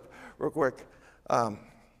finish this up real quick.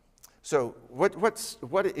 So what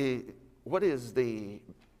is the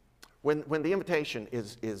when the invitation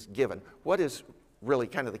is given? What is really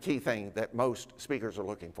kind of the key thing that most speakers are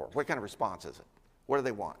looking for? What kind of response is it? What do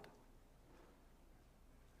they want?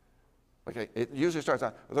 Okay, it usually starts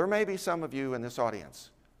out, there may be some of you in this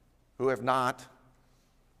audience who have not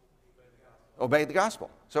obeyed the gospel.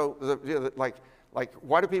 So,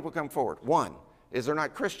 why do people come forward? One, is they're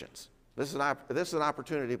not Christians. This is an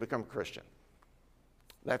opportunity to become a Christian.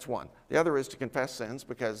 That's one. The other is to confess sins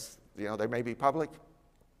because, they may be public.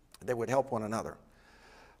 They would help one another.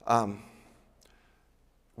 I'll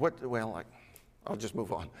just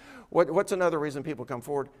move on. What's another reason people come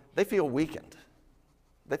forward? They feel weakened.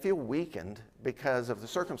 They feel weakened because of the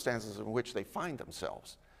circumstances in which they find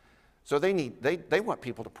themselves. So they want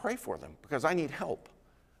people to pray for them because I need help.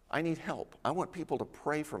 I need help. I want people to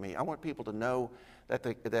pray for me. I want people to know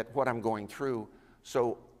that what I'm going through,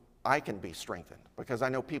 so I can be strengthened, because I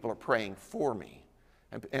know people are praying for me.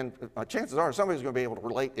 And chances are somebody's going to be able to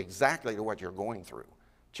relate exactly to what you're going through.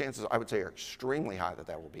 Chances, I would say, are extremely high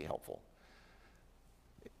that will be helpful.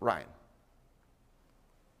 Ryan.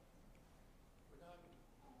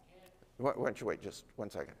 Why don't you wait just 1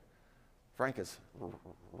 second? Frank is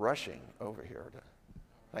rushing over here.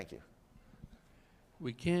 Thank you.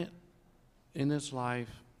 We can't, in this life,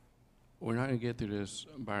 we're not going to get through this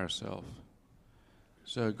by ourselves.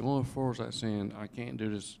 So going forward, like saying, I can't do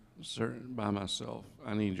this by myself.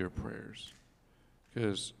 I need your prayers.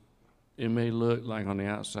 Because it may look like on the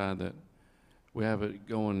outside that we have it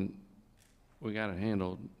going, we got it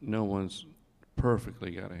handled. No one's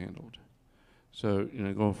perfectly got it handled. So,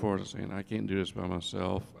 going forward, saying, I can't do this by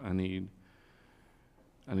myself. I need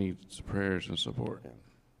some prayers and support. Yeah.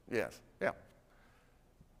 Yes, yeah.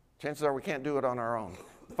 Chances are we can't do it on our own.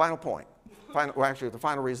 Final point. Actually, the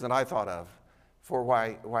final reason that I thought of for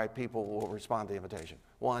why people will respond to the invitation.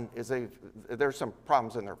 One is there's some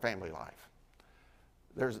problems in their family life.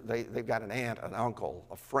 They've got an aunt, an uncle,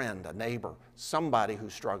 a friend, a neighbor, somebody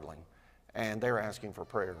who's struggling, and they're asking for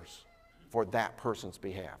prayers for that person's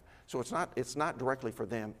behalf. So it's not directly for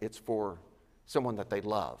them, it's for someone that they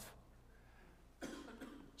love.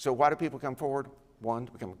 So why do people come forward? One,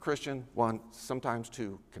 to become a Christian. One, sometimes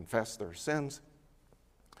to confess their sins.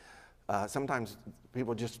 Sometimes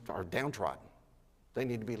people just are downtrodden. They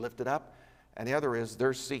need to be lifted up. And the other is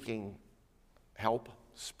they're seeking help,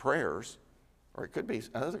 prayers, or it could be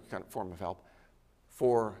another kind of form of help,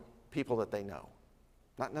 for people that they know.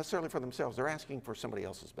 Not necessarily for themselves. They're asking for somebody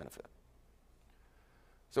else's benefit.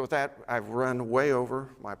 So with that, I've run way over.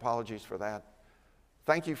 My apologies for that.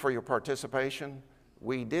 Thank you for your participation.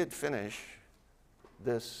 We did finish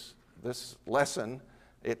this lesson.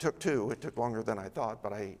 It took 2. It took longer than I thought,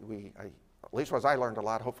 but at least as I learned a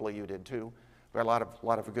lot. Hopefully you did too. We had a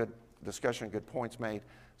lot of good discussion, good points made.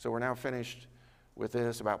 So we're now finished with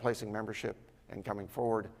this about placing membership and coming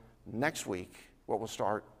forward. Next week, what we'll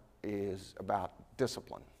start is about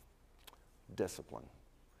discipline. Discipline.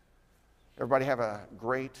 Everybody have a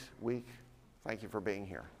great week. Thank you for being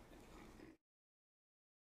here.